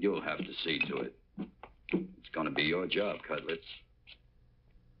 you'll have to see to it. It's going to be your job, Cutlets.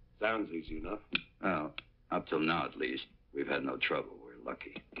 Sounds easy enough. Well, up till now, at least, we've had no trouble. We're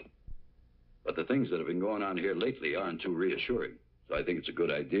lucky. But the things that have been going on here lately aren't too reassuring. So I think it's a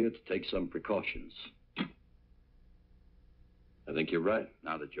good idea to take some precautions. I think you're right.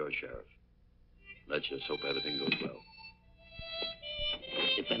 Now that you're sheriff, let's just hope everything goes well.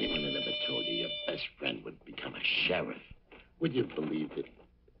 If anyone had ever told you your best friend would become a sheriff, would you believe it?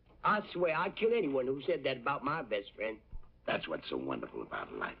 I swear I'd kill anyone who said that about my best friend. That's what's so wonderful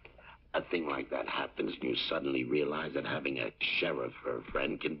about life. A thing like that happens and you suddenly realize that having a sheriff for a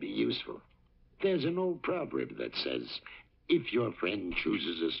friend can be useful. There's an old proverb that says, if your friend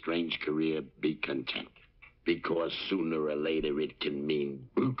chooses a strange career, be content. Because sooner or later it can mean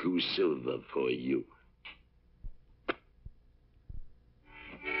buku silver for you.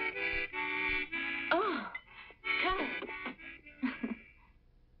 Oh, Cud.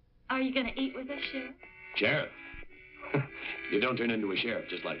 Are you going to eat with us, Sheriff? Sheriff? You don't turn into a sheriff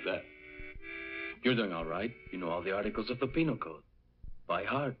just like that. You're doing all right. You know all the articles of the Penal Code. By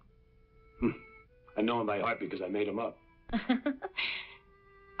heart. I know them by heart because I made them up.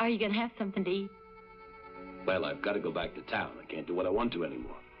 Are you going to have something to eat? Well, I've got to go back to town. I can't do what I want to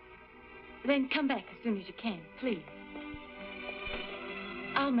anymore. Then come back as soon as you can, please.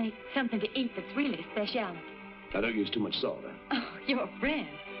 I'll make something to eat that's really a speciality. I don't use too much salt, huh? Oh, you're a friend.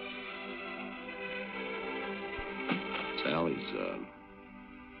 Sally's,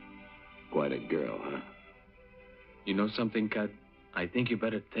 quite a girl, huh? You know something, Cud? I think you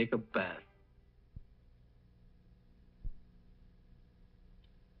better take a bath.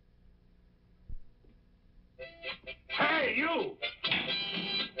 Hey, you!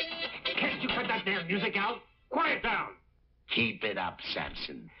 Can't you cut that damn music out? Quiet down! Keep it up,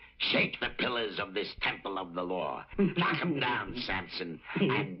 Samson. Shake the pillars of this temple of the law. Knock 'em down, Samson,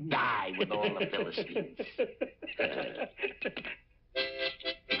 and die with all the Philistines.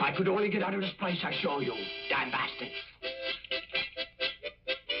 If I could only get out of this place, I'd show you. Damn bastards.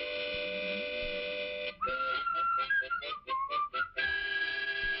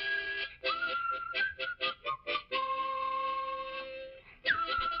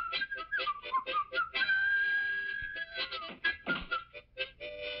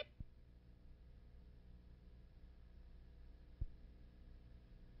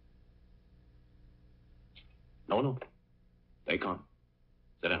 No. Stay calm.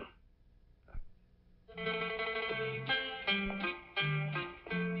 Sit down.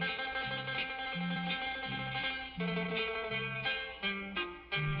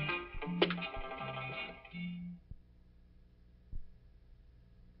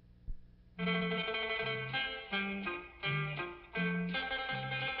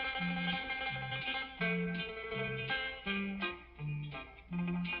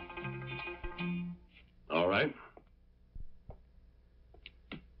 All right.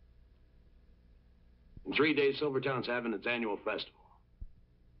 In 3 days, Silvertown's having its annual festival.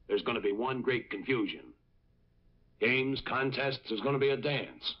 There's going to be one great confusion. Games, contests, there's going to be a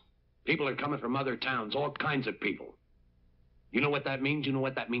dance. People are coming from other towns, all kinds of people. You know what that means? You know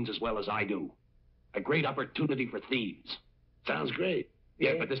what that means as well as I do. A great opportunity for thieves. Sounds great.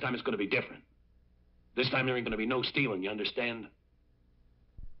 Yeah, but this time it's going to be different. This time there ain't going to be no stealing, you understand?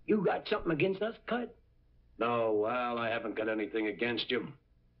 You got something against us, Cud? No, well, I haven't got anything against you.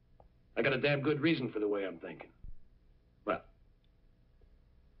 I got a damn good reason for the way I'm thinking. Well,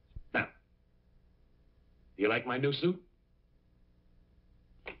 You like my new suit?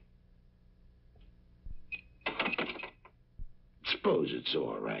 Suppose it's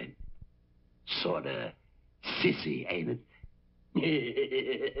all right. Sorta sissy, ain't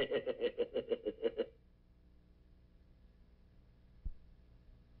it?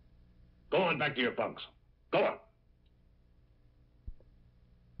 Go on back to your bunks. Go on.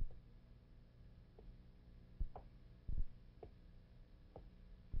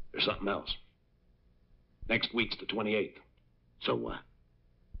 There's something else. Next week's the 28th. So what?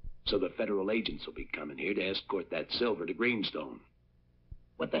 So the federal agents will be coming here to escort that silver to Greenstone.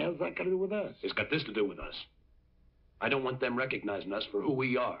 What the hell's that got to do with us? It's got this to do with us. I don't want them recognizing us for who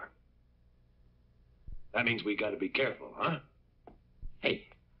we are. That means we got to be careful, huh? Hey,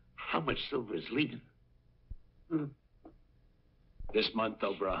 how much silver is leaving? This month,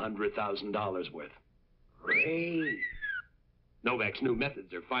 over $100,000 worth. Great. Novak's new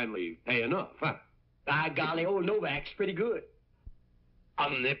methods are finally paying off, huh? By golly, old Novak's pretty good.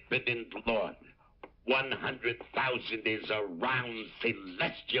 Omnipotent Lord, 100,000 is a round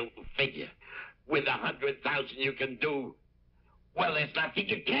celestial figure. With 100,000 you can do, well, there's nothing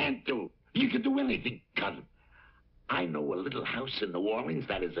you can't do. You can do anything, cousin. I know a little house in New Orleans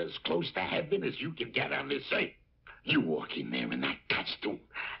that is as close to heaven as you can get on this earth. You walk in there in that costume,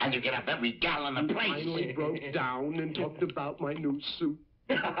 and you get up every gallon of place. Finally broke down and talked about my new suit.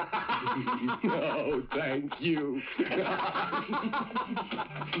 Oh, thank you.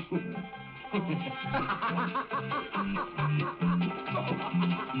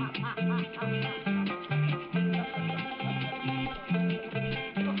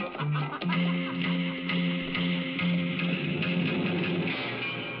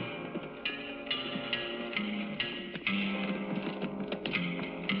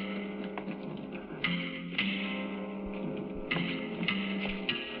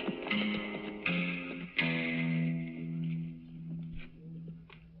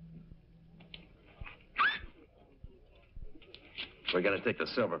 We're going to take the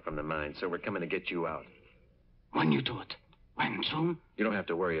silver from the mine, so we're coming to get you out. When you do it? When, soon? You don't have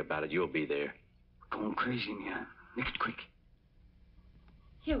to worry about it. You'll be there. We're going crazy in here. Make it quick.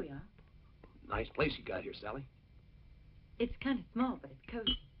 Here we are. Nice place you got here, Sally. It's kind of small, but it's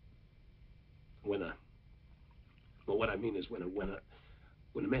cozy. Well, what I mean is when a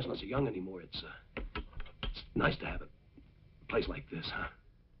man's not so young anymore, it's nice to have a place like this, huh?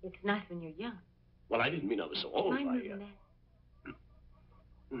 It's nice when you're young. Well, I didn't mean I was so old. Mind moving that.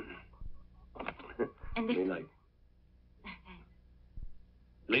 And this. I mean, at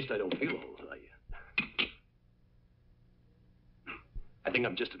least I don't feel old. I think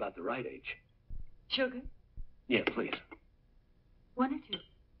I'm just about the right age. Sugar? Yeah, please. One or two?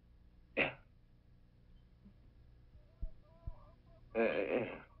 Yeah. Yeah.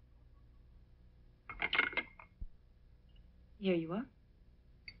 Here you are.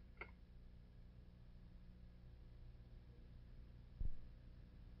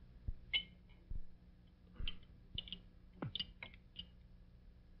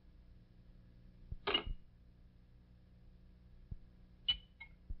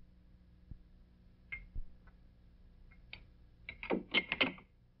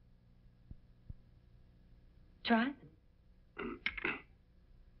 Try it.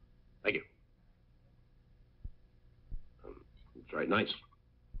 Thank you. It's right nice.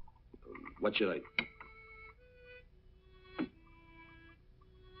 What should I...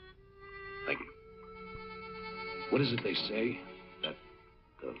 Thank you. What is it they say? That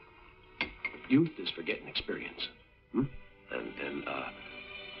youth is forgetting experience. Hmm? And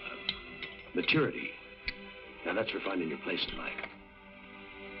maturity. Now that's for finding your place in life.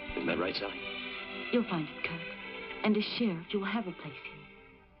 Isn't that right, Sally? You'll find it, Kurt. And as sheriff, you will have a place here.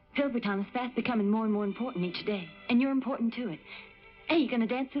 Silvertown is fast becoming more and more important each day. And you're important to it. Hey, you gonna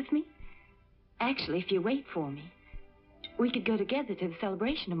dance with me? Actually, if you wait for me, we could go together to the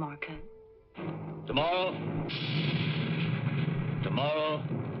celebration tomorrow, Kurt. Tomorrow,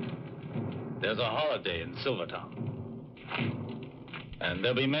 there's a holiday in Silvertown. And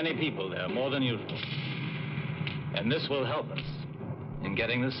there'll be many people there, more than usual. And this will help us in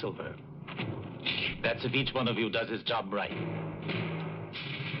getting the silver. That's if each one of you does his job right.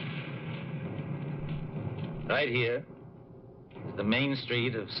 Right here is the main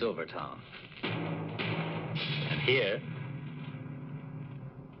street of Silvertown. And here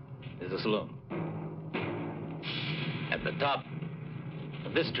is the saloon. At the top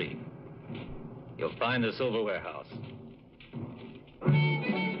of this street, you'll find the silver warehouse.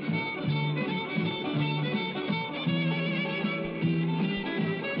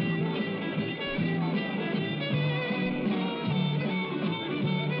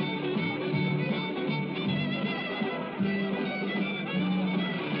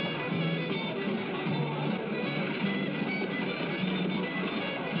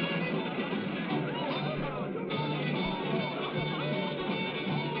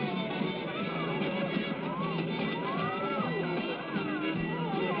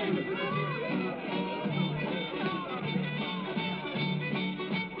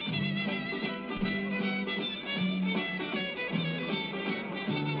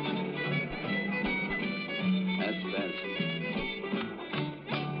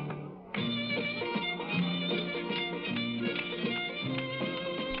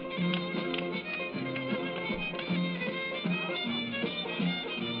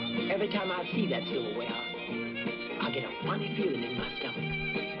 time I see that silverware, I get a funny feeling in my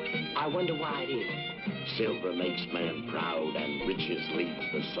stomach. I wonder why it is. Silver makes man proud and riches leads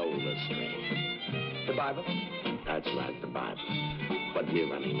the soul astray. The Bible? That's right, the Bible. But we're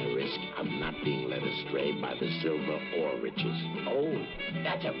running a risk of not being led astray by the silver or riches. Oh,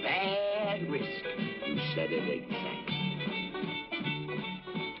 that's a bad risk. You said it exactly.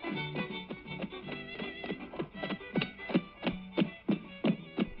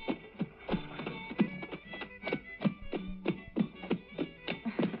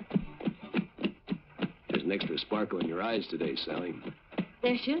 There's an extra sparkle in your eyes today, Sally.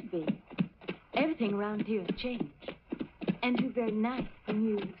 There should be. Everything around here has changed. And two very nice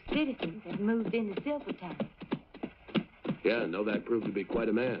new citizens have moved into Silvertown. Yeah, Novak proved to be quite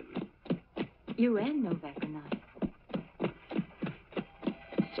a man. You and Novak are nice.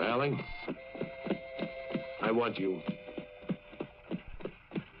 Sally, I want you.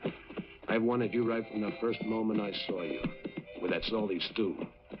 I've wanted you right from the first moment I saw you, with that salty stew.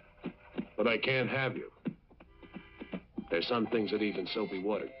 But I can't have you. There's some things that even soapy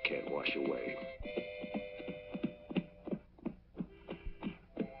water can't wash away.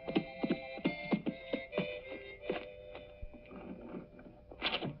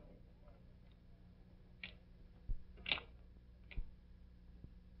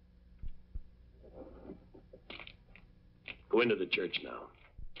 Go into the church now.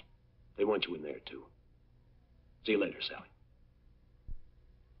 They want you in there, too. See you later, Sally.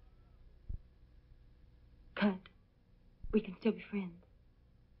 Cut. We can still be friends.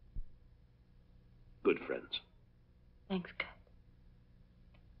 Good friends. Thanks, Cut.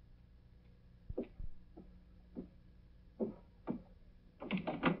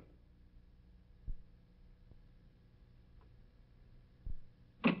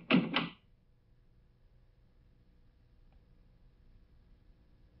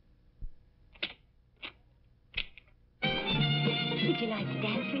 Would you like to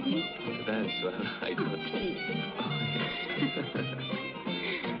dance with me? Dance? I don't.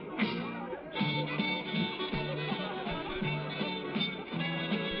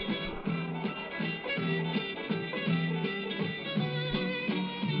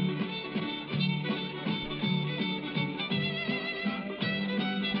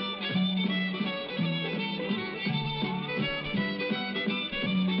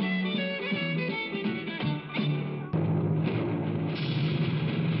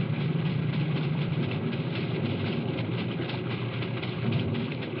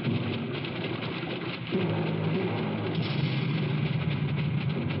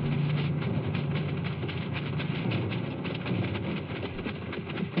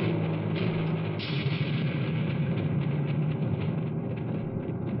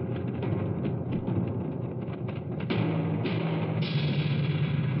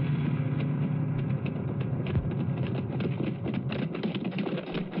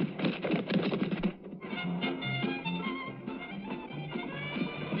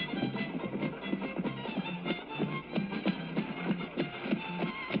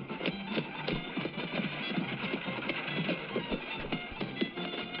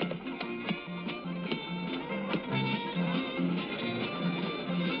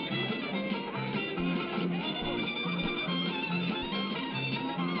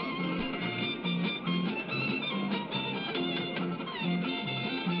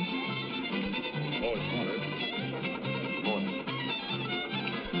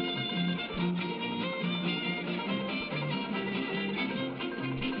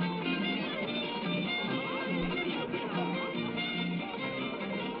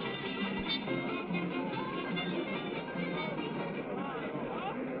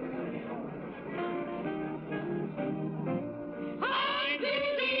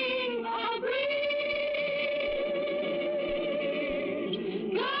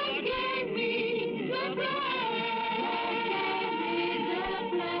 God gave me the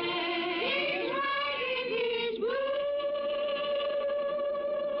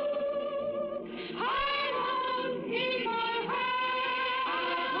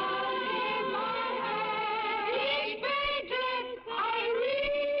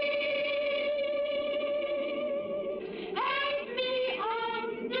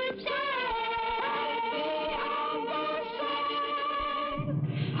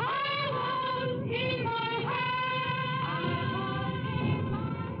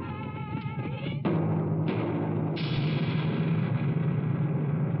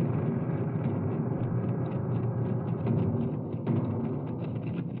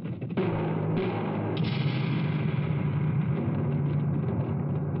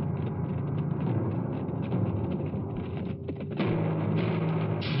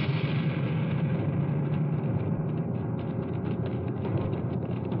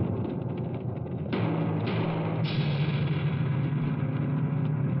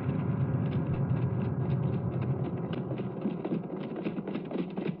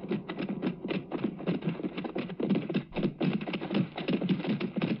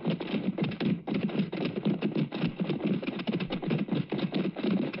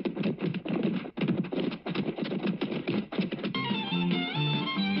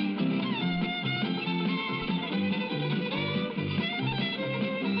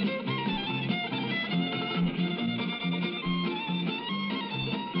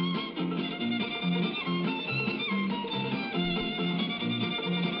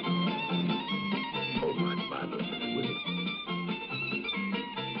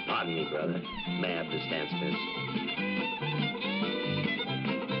brother. May I have this dance, miss?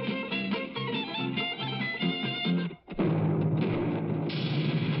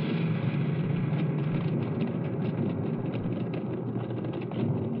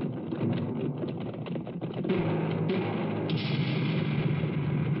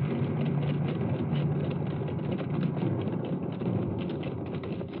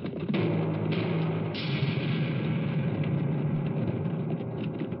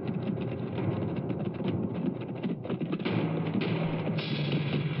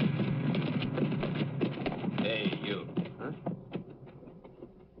 Hey, you. Huh?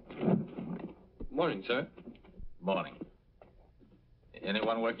 Morning, sir. Morning.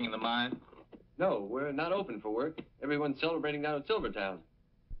 Anyone working in the mine? No, we're not open for work. Everyone's celebrating down at Silvertown.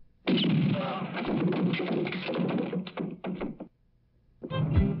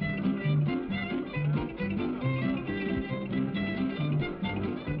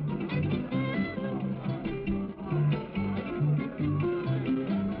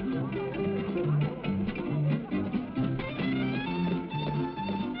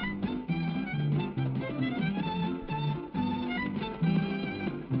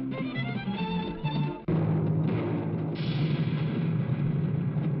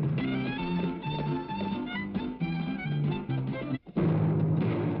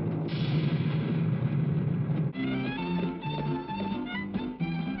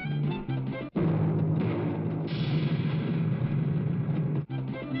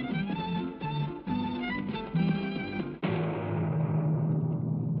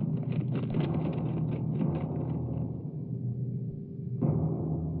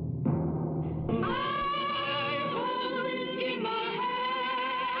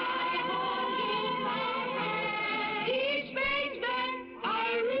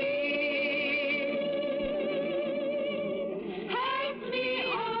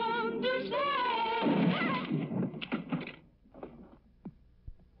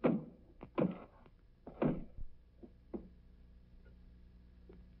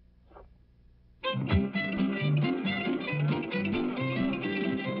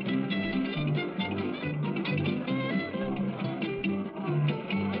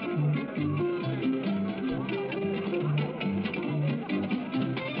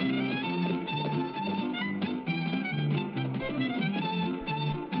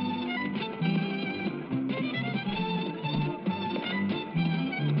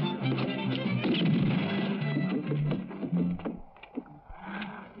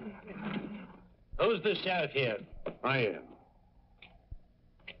 Who's the sheriff here? I am.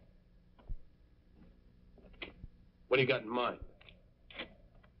 What do you got in mind?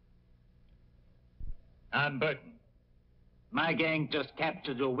 I'm Burton. My gang just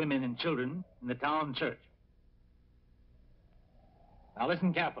captured your women and children in the town church. Now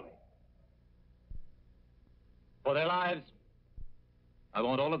listen carefully. For their lives, I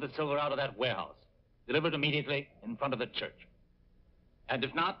want all of the silver out of that warehouse, delivered immediately in front of the church. And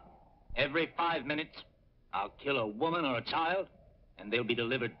if not, every 5 minutes, I'll kill a woman or a child, and they'll be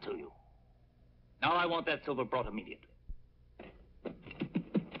delivered to you. Now I want that silver brought immediately.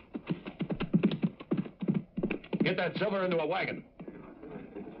 Get that silver into a wagon.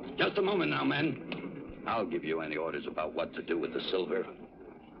 Just a moment now, men. I'll give you any orders about what to do with the silver.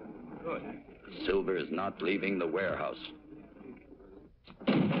 Good. The silver is not leaving the warehouse.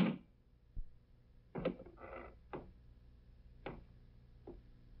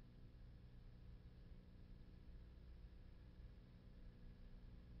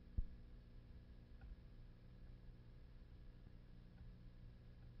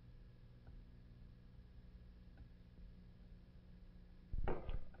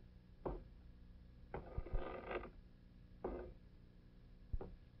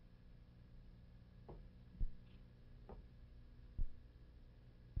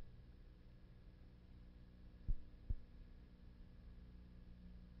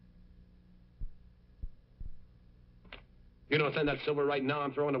 You don't send that silver right now,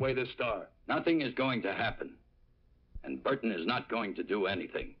 I'm throwing away this star. Nothing is going to happen. And Burton is not going to do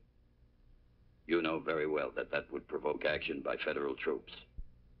anything. You know very well that that would provoke action by federal troops.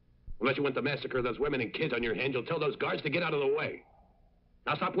 Unless you want to massacre those women and kids on your hands, you'll tell those guards to get out of the way.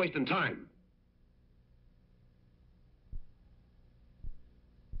 Now stop wasting time.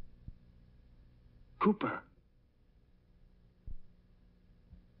 Cooper.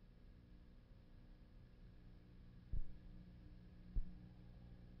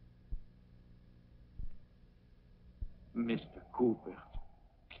 Mr. Cooper.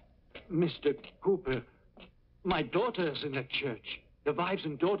 Mr. Cooper, my daughter's in the church. The wives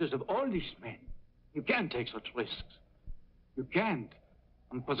and daughters of all these men. You can't take such risks. You can't.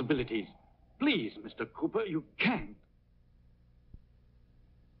 on possibilities. Please, Mr. Cooper, you can't.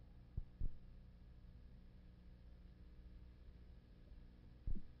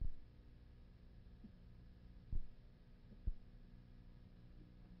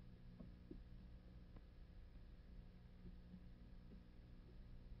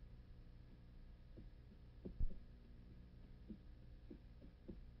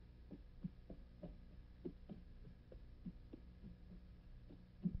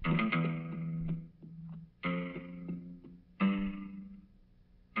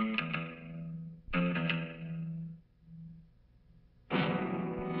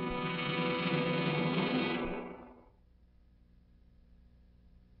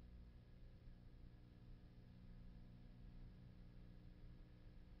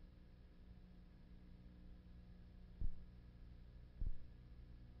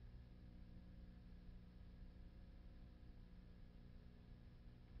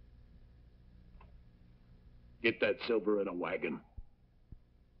 Get that silver in a wagon.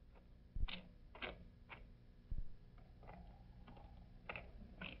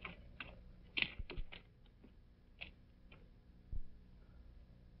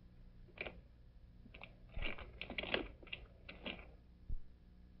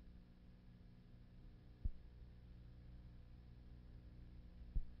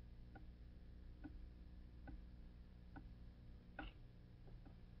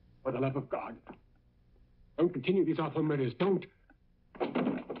 For the love of God, don't continue these awful murders. Don't.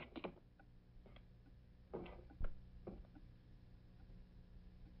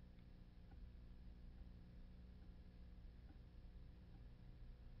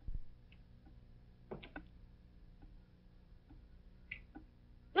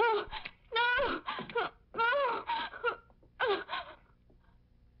 No! No! No!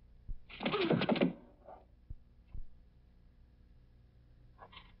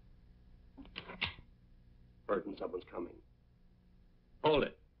 Burton, someone's coming. Hold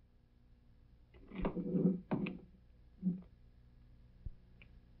it.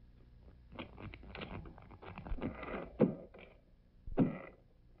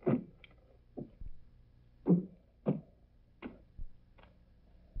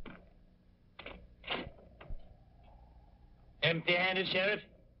 Empty-handed, Sheriff?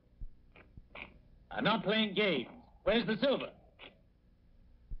 I'm not playing games. Where's the silver?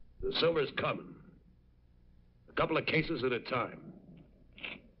 The silver's coming. A couple of cases at a time.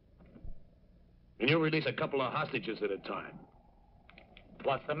 And you'll release a couple of hostages at a time.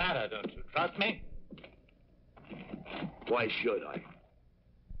 What's the matter? Don't you trust me? Why should I?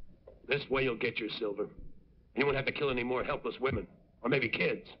 This way you'll get your silver. And you won't have to kill any more helpless women. Or maybe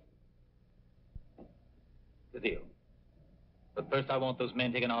kids. The deal. But first I want those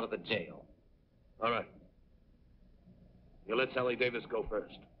men taken out of the jail. All right. You let Sally Davis go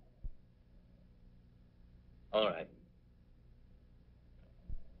first. All right.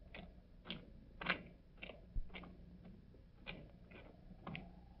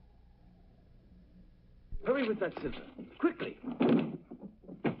 Hurry with that silver. Quickly.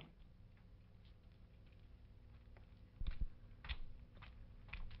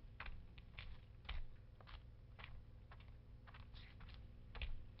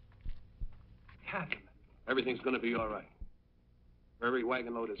 Catherine. Everything's going to be all right. For every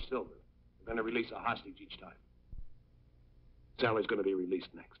wagon load of silver, we're going to release a hostage each time. Sally's going to be released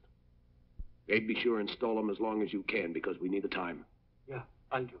next. Gabe, be sure and stall them as long as you can, because we need the time. Yeah,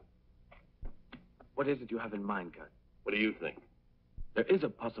 I'll do. What is it you have in mind, Cut? What do you think? There is a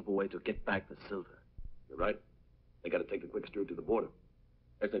possible way to get back the silver. You're right. They got to take the quick route to the border.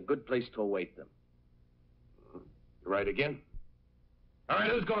 There's a good place to await them. You're right again. All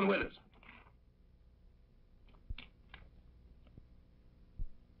right, who's going with us?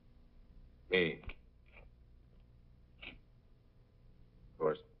 Me. Of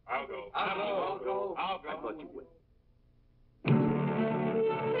course. I'll go. I'll go. I'll go. I thought you would.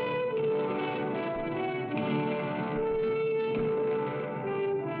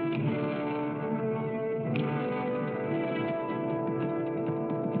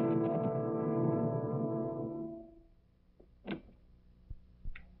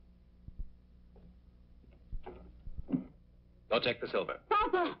 Go check the silver.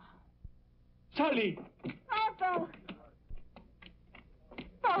 Papa! Sally! Papa!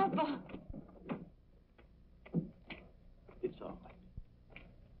 Papa! It's all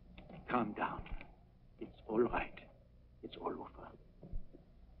right. Calm down. It's all right. It's all over.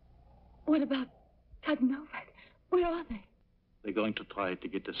 What about Cut and Novak? Where are they? They're going to try to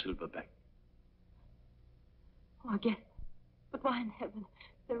get the silver back. Oh, I guess. But why in heaven?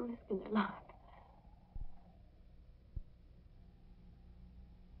 They're risking their lives.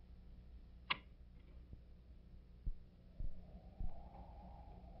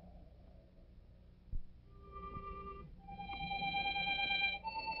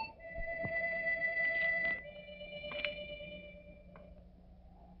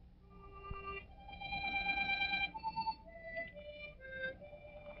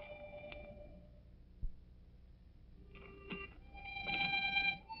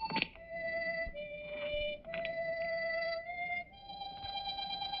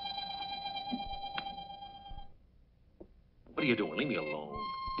 What are you doing? Leave me alone.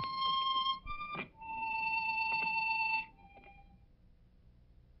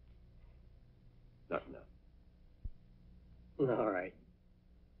 Nothing up. All right.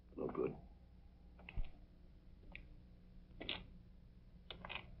 No good.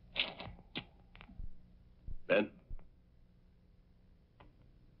 Ben?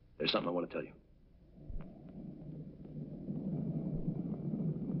 There's something I want to tell you.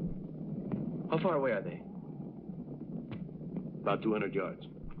 How far away are they? About 200 yards.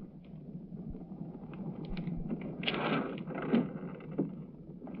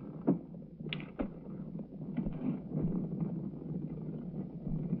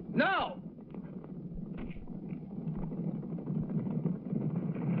 No!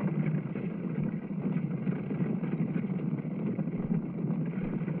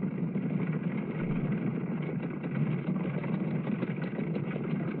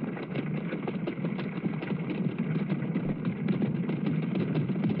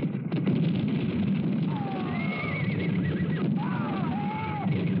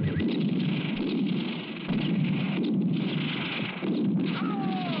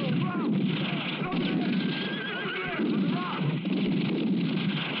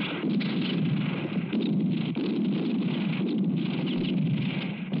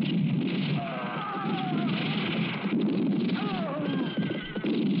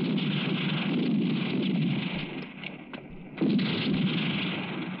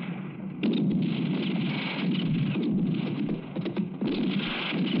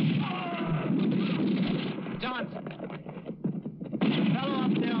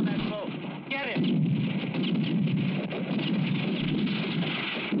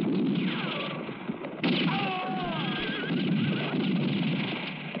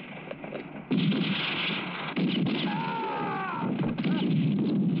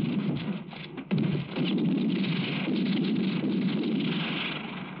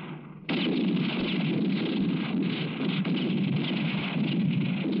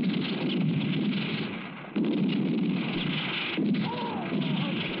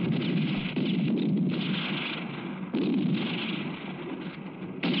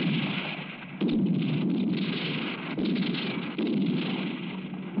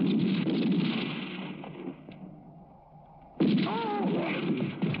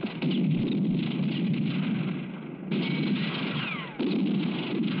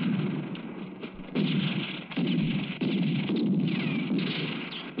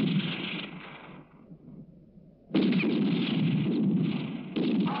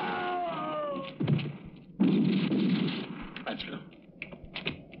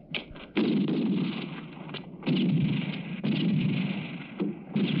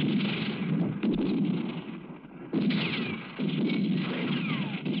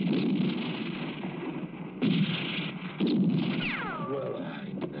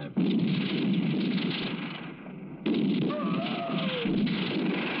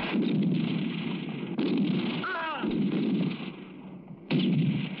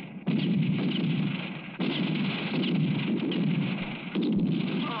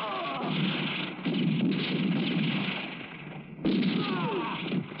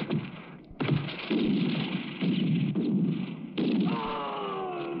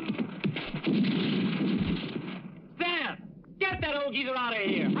 Geezer out of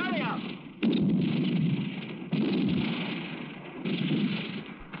here. Hurry up.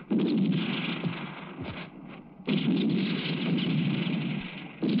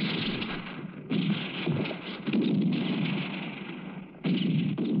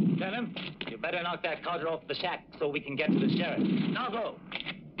 Tell him, you better knock that carter off the shack so we can get to the sheriff. Now go.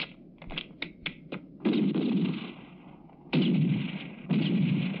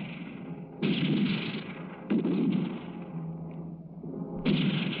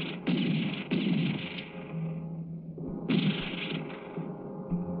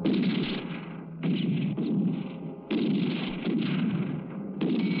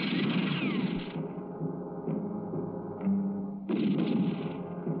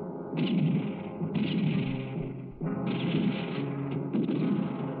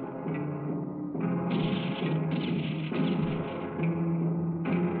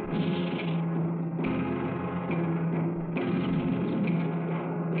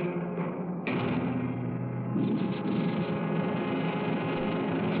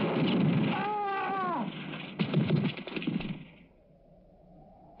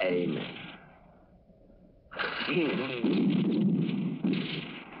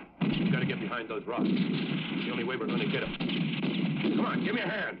 We've got to get behind those rocks. It's the only way we're going to get them. Come on, give me a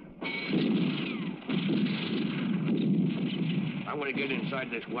hand. I'm going to get inside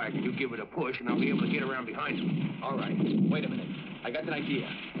this wagon. You give it a push, and I'll be able to get around behind him. All right. Wait a minute. I got an idea.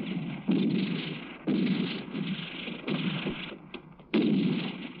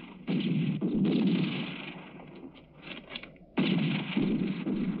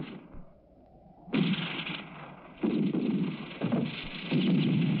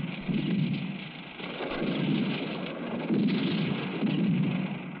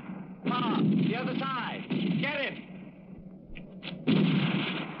 The other side. Get him.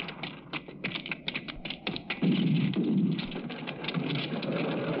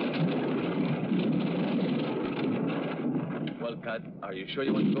 Well, Cut, are you sure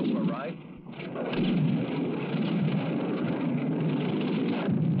you want to go for a ride?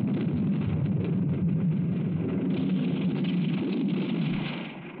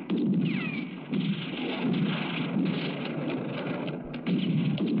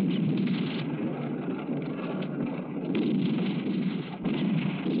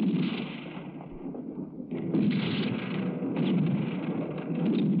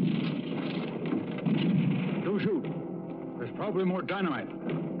 Don't shoot. There's probably more dynamite.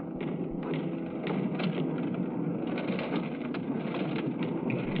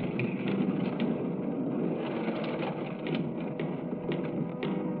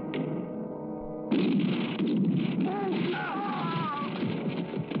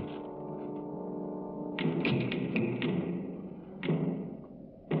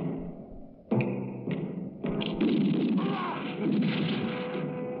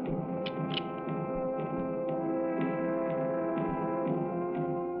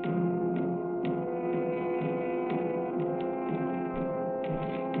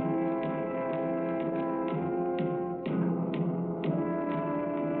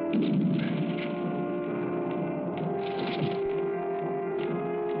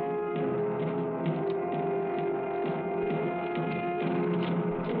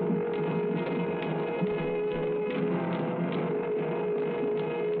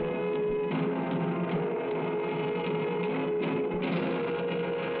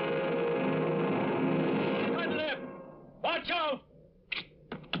 Watch out!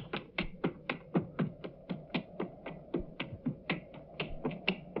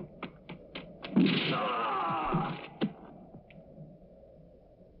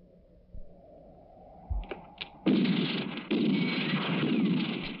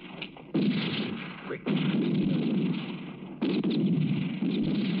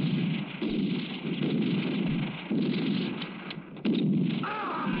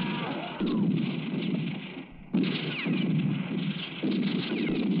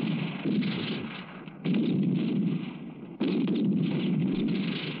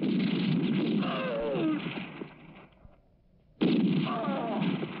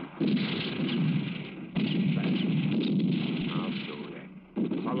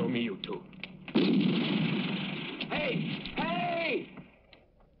 Follow me, you two. Hey! Hey!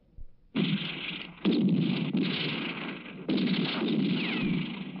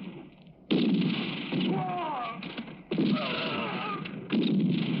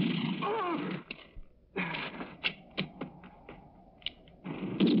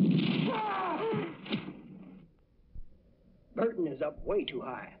 Burton is up way too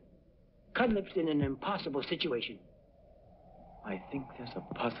high. Cudlip's in an impossible situation. I think there's a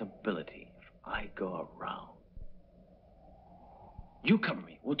possibility if I go around. You cover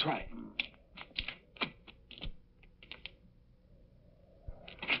me. We'll try it.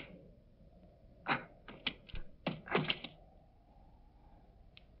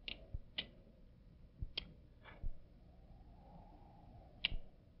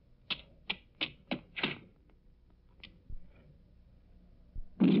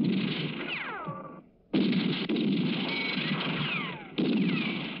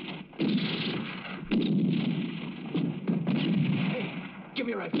 Give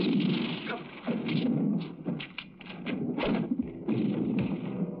me a rifle. Come.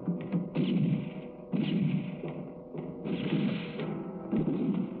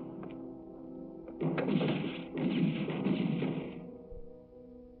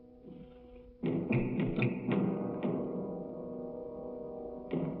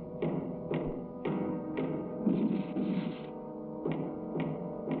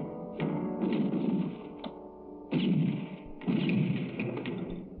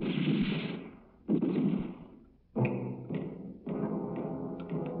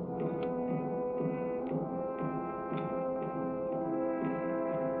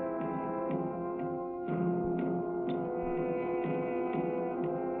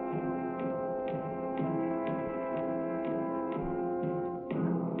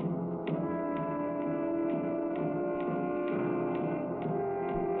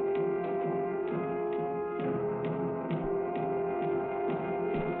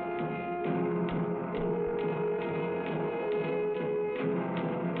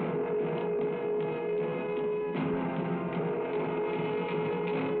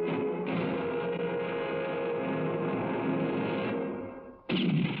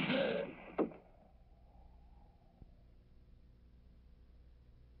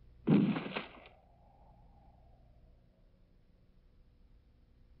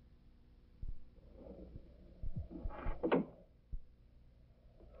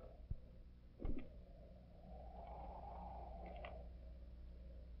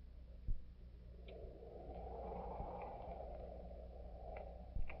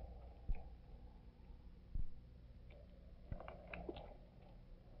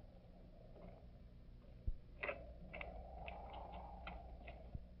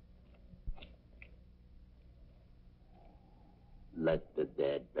 Let the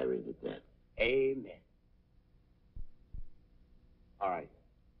dead bury the dead. Amen. All right.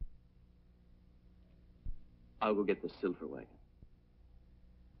 I'll go get the silver wagon.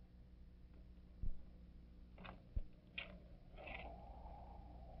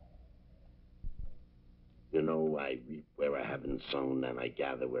 You know, I reap where I haven't sown, and I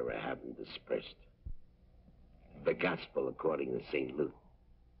gather where I haven't dispersed. The gospel according to St. Luke.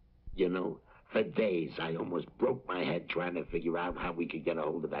 You know, for days I almost broke my head trying to figure out how we could get a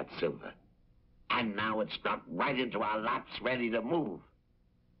hold of that silver. And now it's dropped right into our laps, ready to move.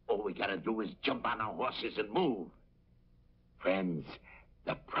 All we gotta do is jump on our horses and move. Friends,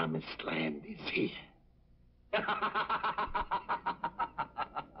 the promised land is here.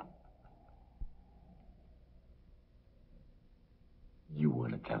 You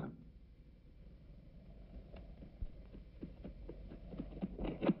want to tell him?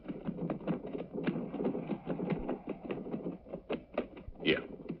 Yeah,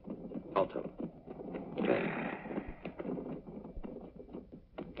 I'll tell him.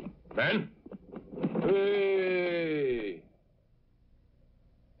 Ben? Hey!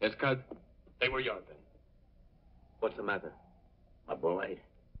 Yes, Cud? They were yours, Ben. What's the matter? My boy,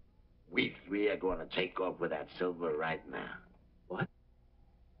 we three are going to take off with that silver right now. What?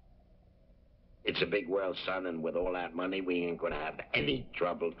 It's a big world, son, and with all that money, we ain't going to have any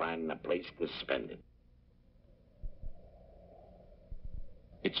trouble finding a place to spend it.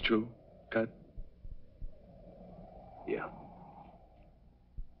 It's true, Cud? Yeah.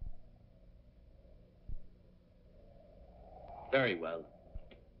 Very well.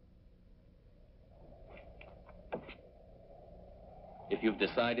 If you've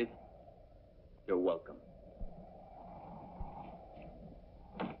decided, you're welcome.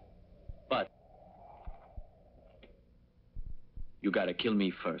 But you gotta kill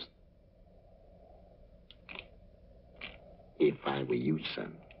me first. If I were you,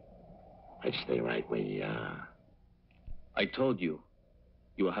 son, I'd stay right where you are. I told you,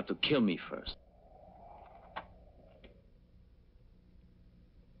 you will have to kill me first.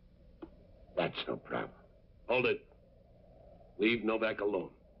 That's no problem. Hold it. Leave Novak alone.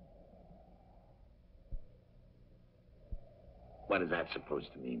 What is that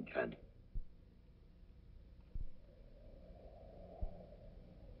supposed to mean, Cud?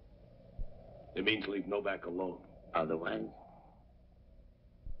 It means leave Novak alone. Otherwise?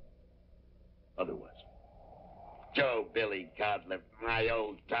 Otherwise. Joe Billy Codlip, my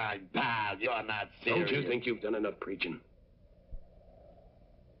old-time pal, you're not serious. Don't you think you've done enough preaching?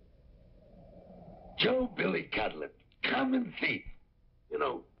 Joe Billy Codlip, common thief. You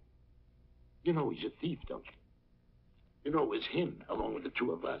know he's a thief, don't you? You know it was him, along with the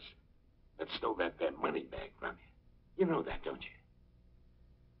two of us, that stole that money bag from you. You know that, don't you?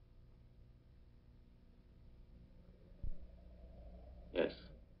 Yes,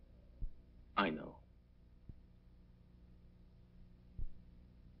 I know.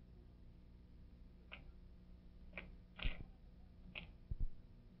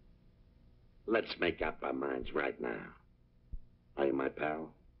 Let's make up our minds right now. Are you my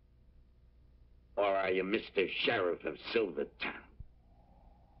pal? Or are you Mr. Sheriff of Silvertown?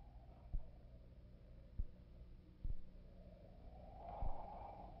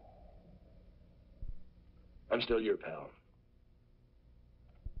 I'm still your pal.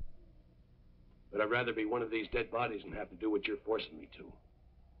 But I'd rather be one of these dead bodies than have to do what you're forcing me to.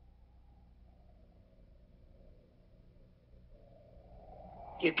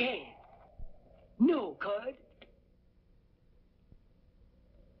 You can't. No, Cud.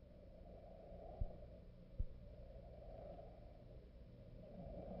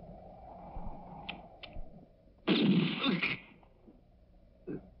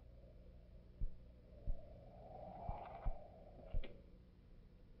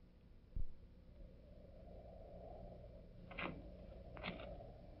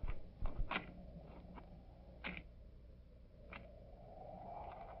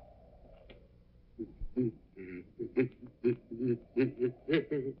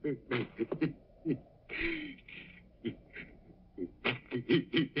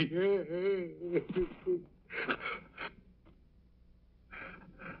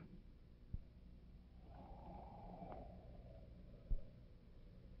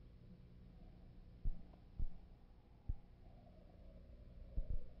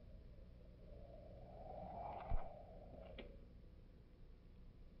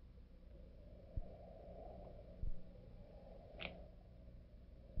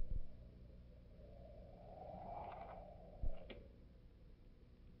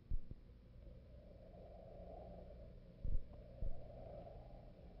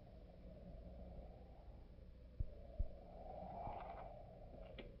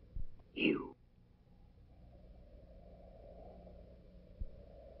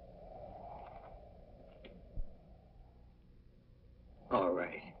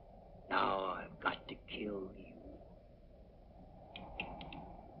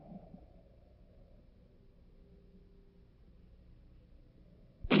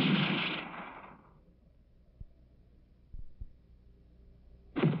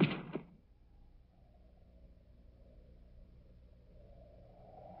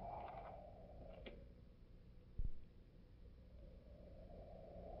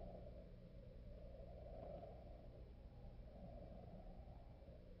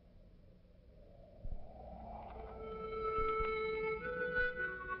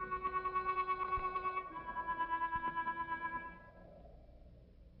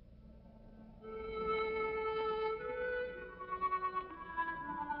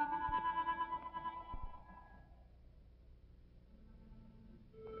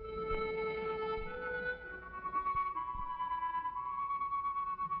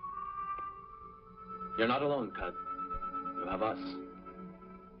 You're not alone, Cud. You have us.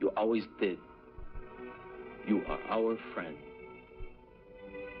 You always did. You are our friend.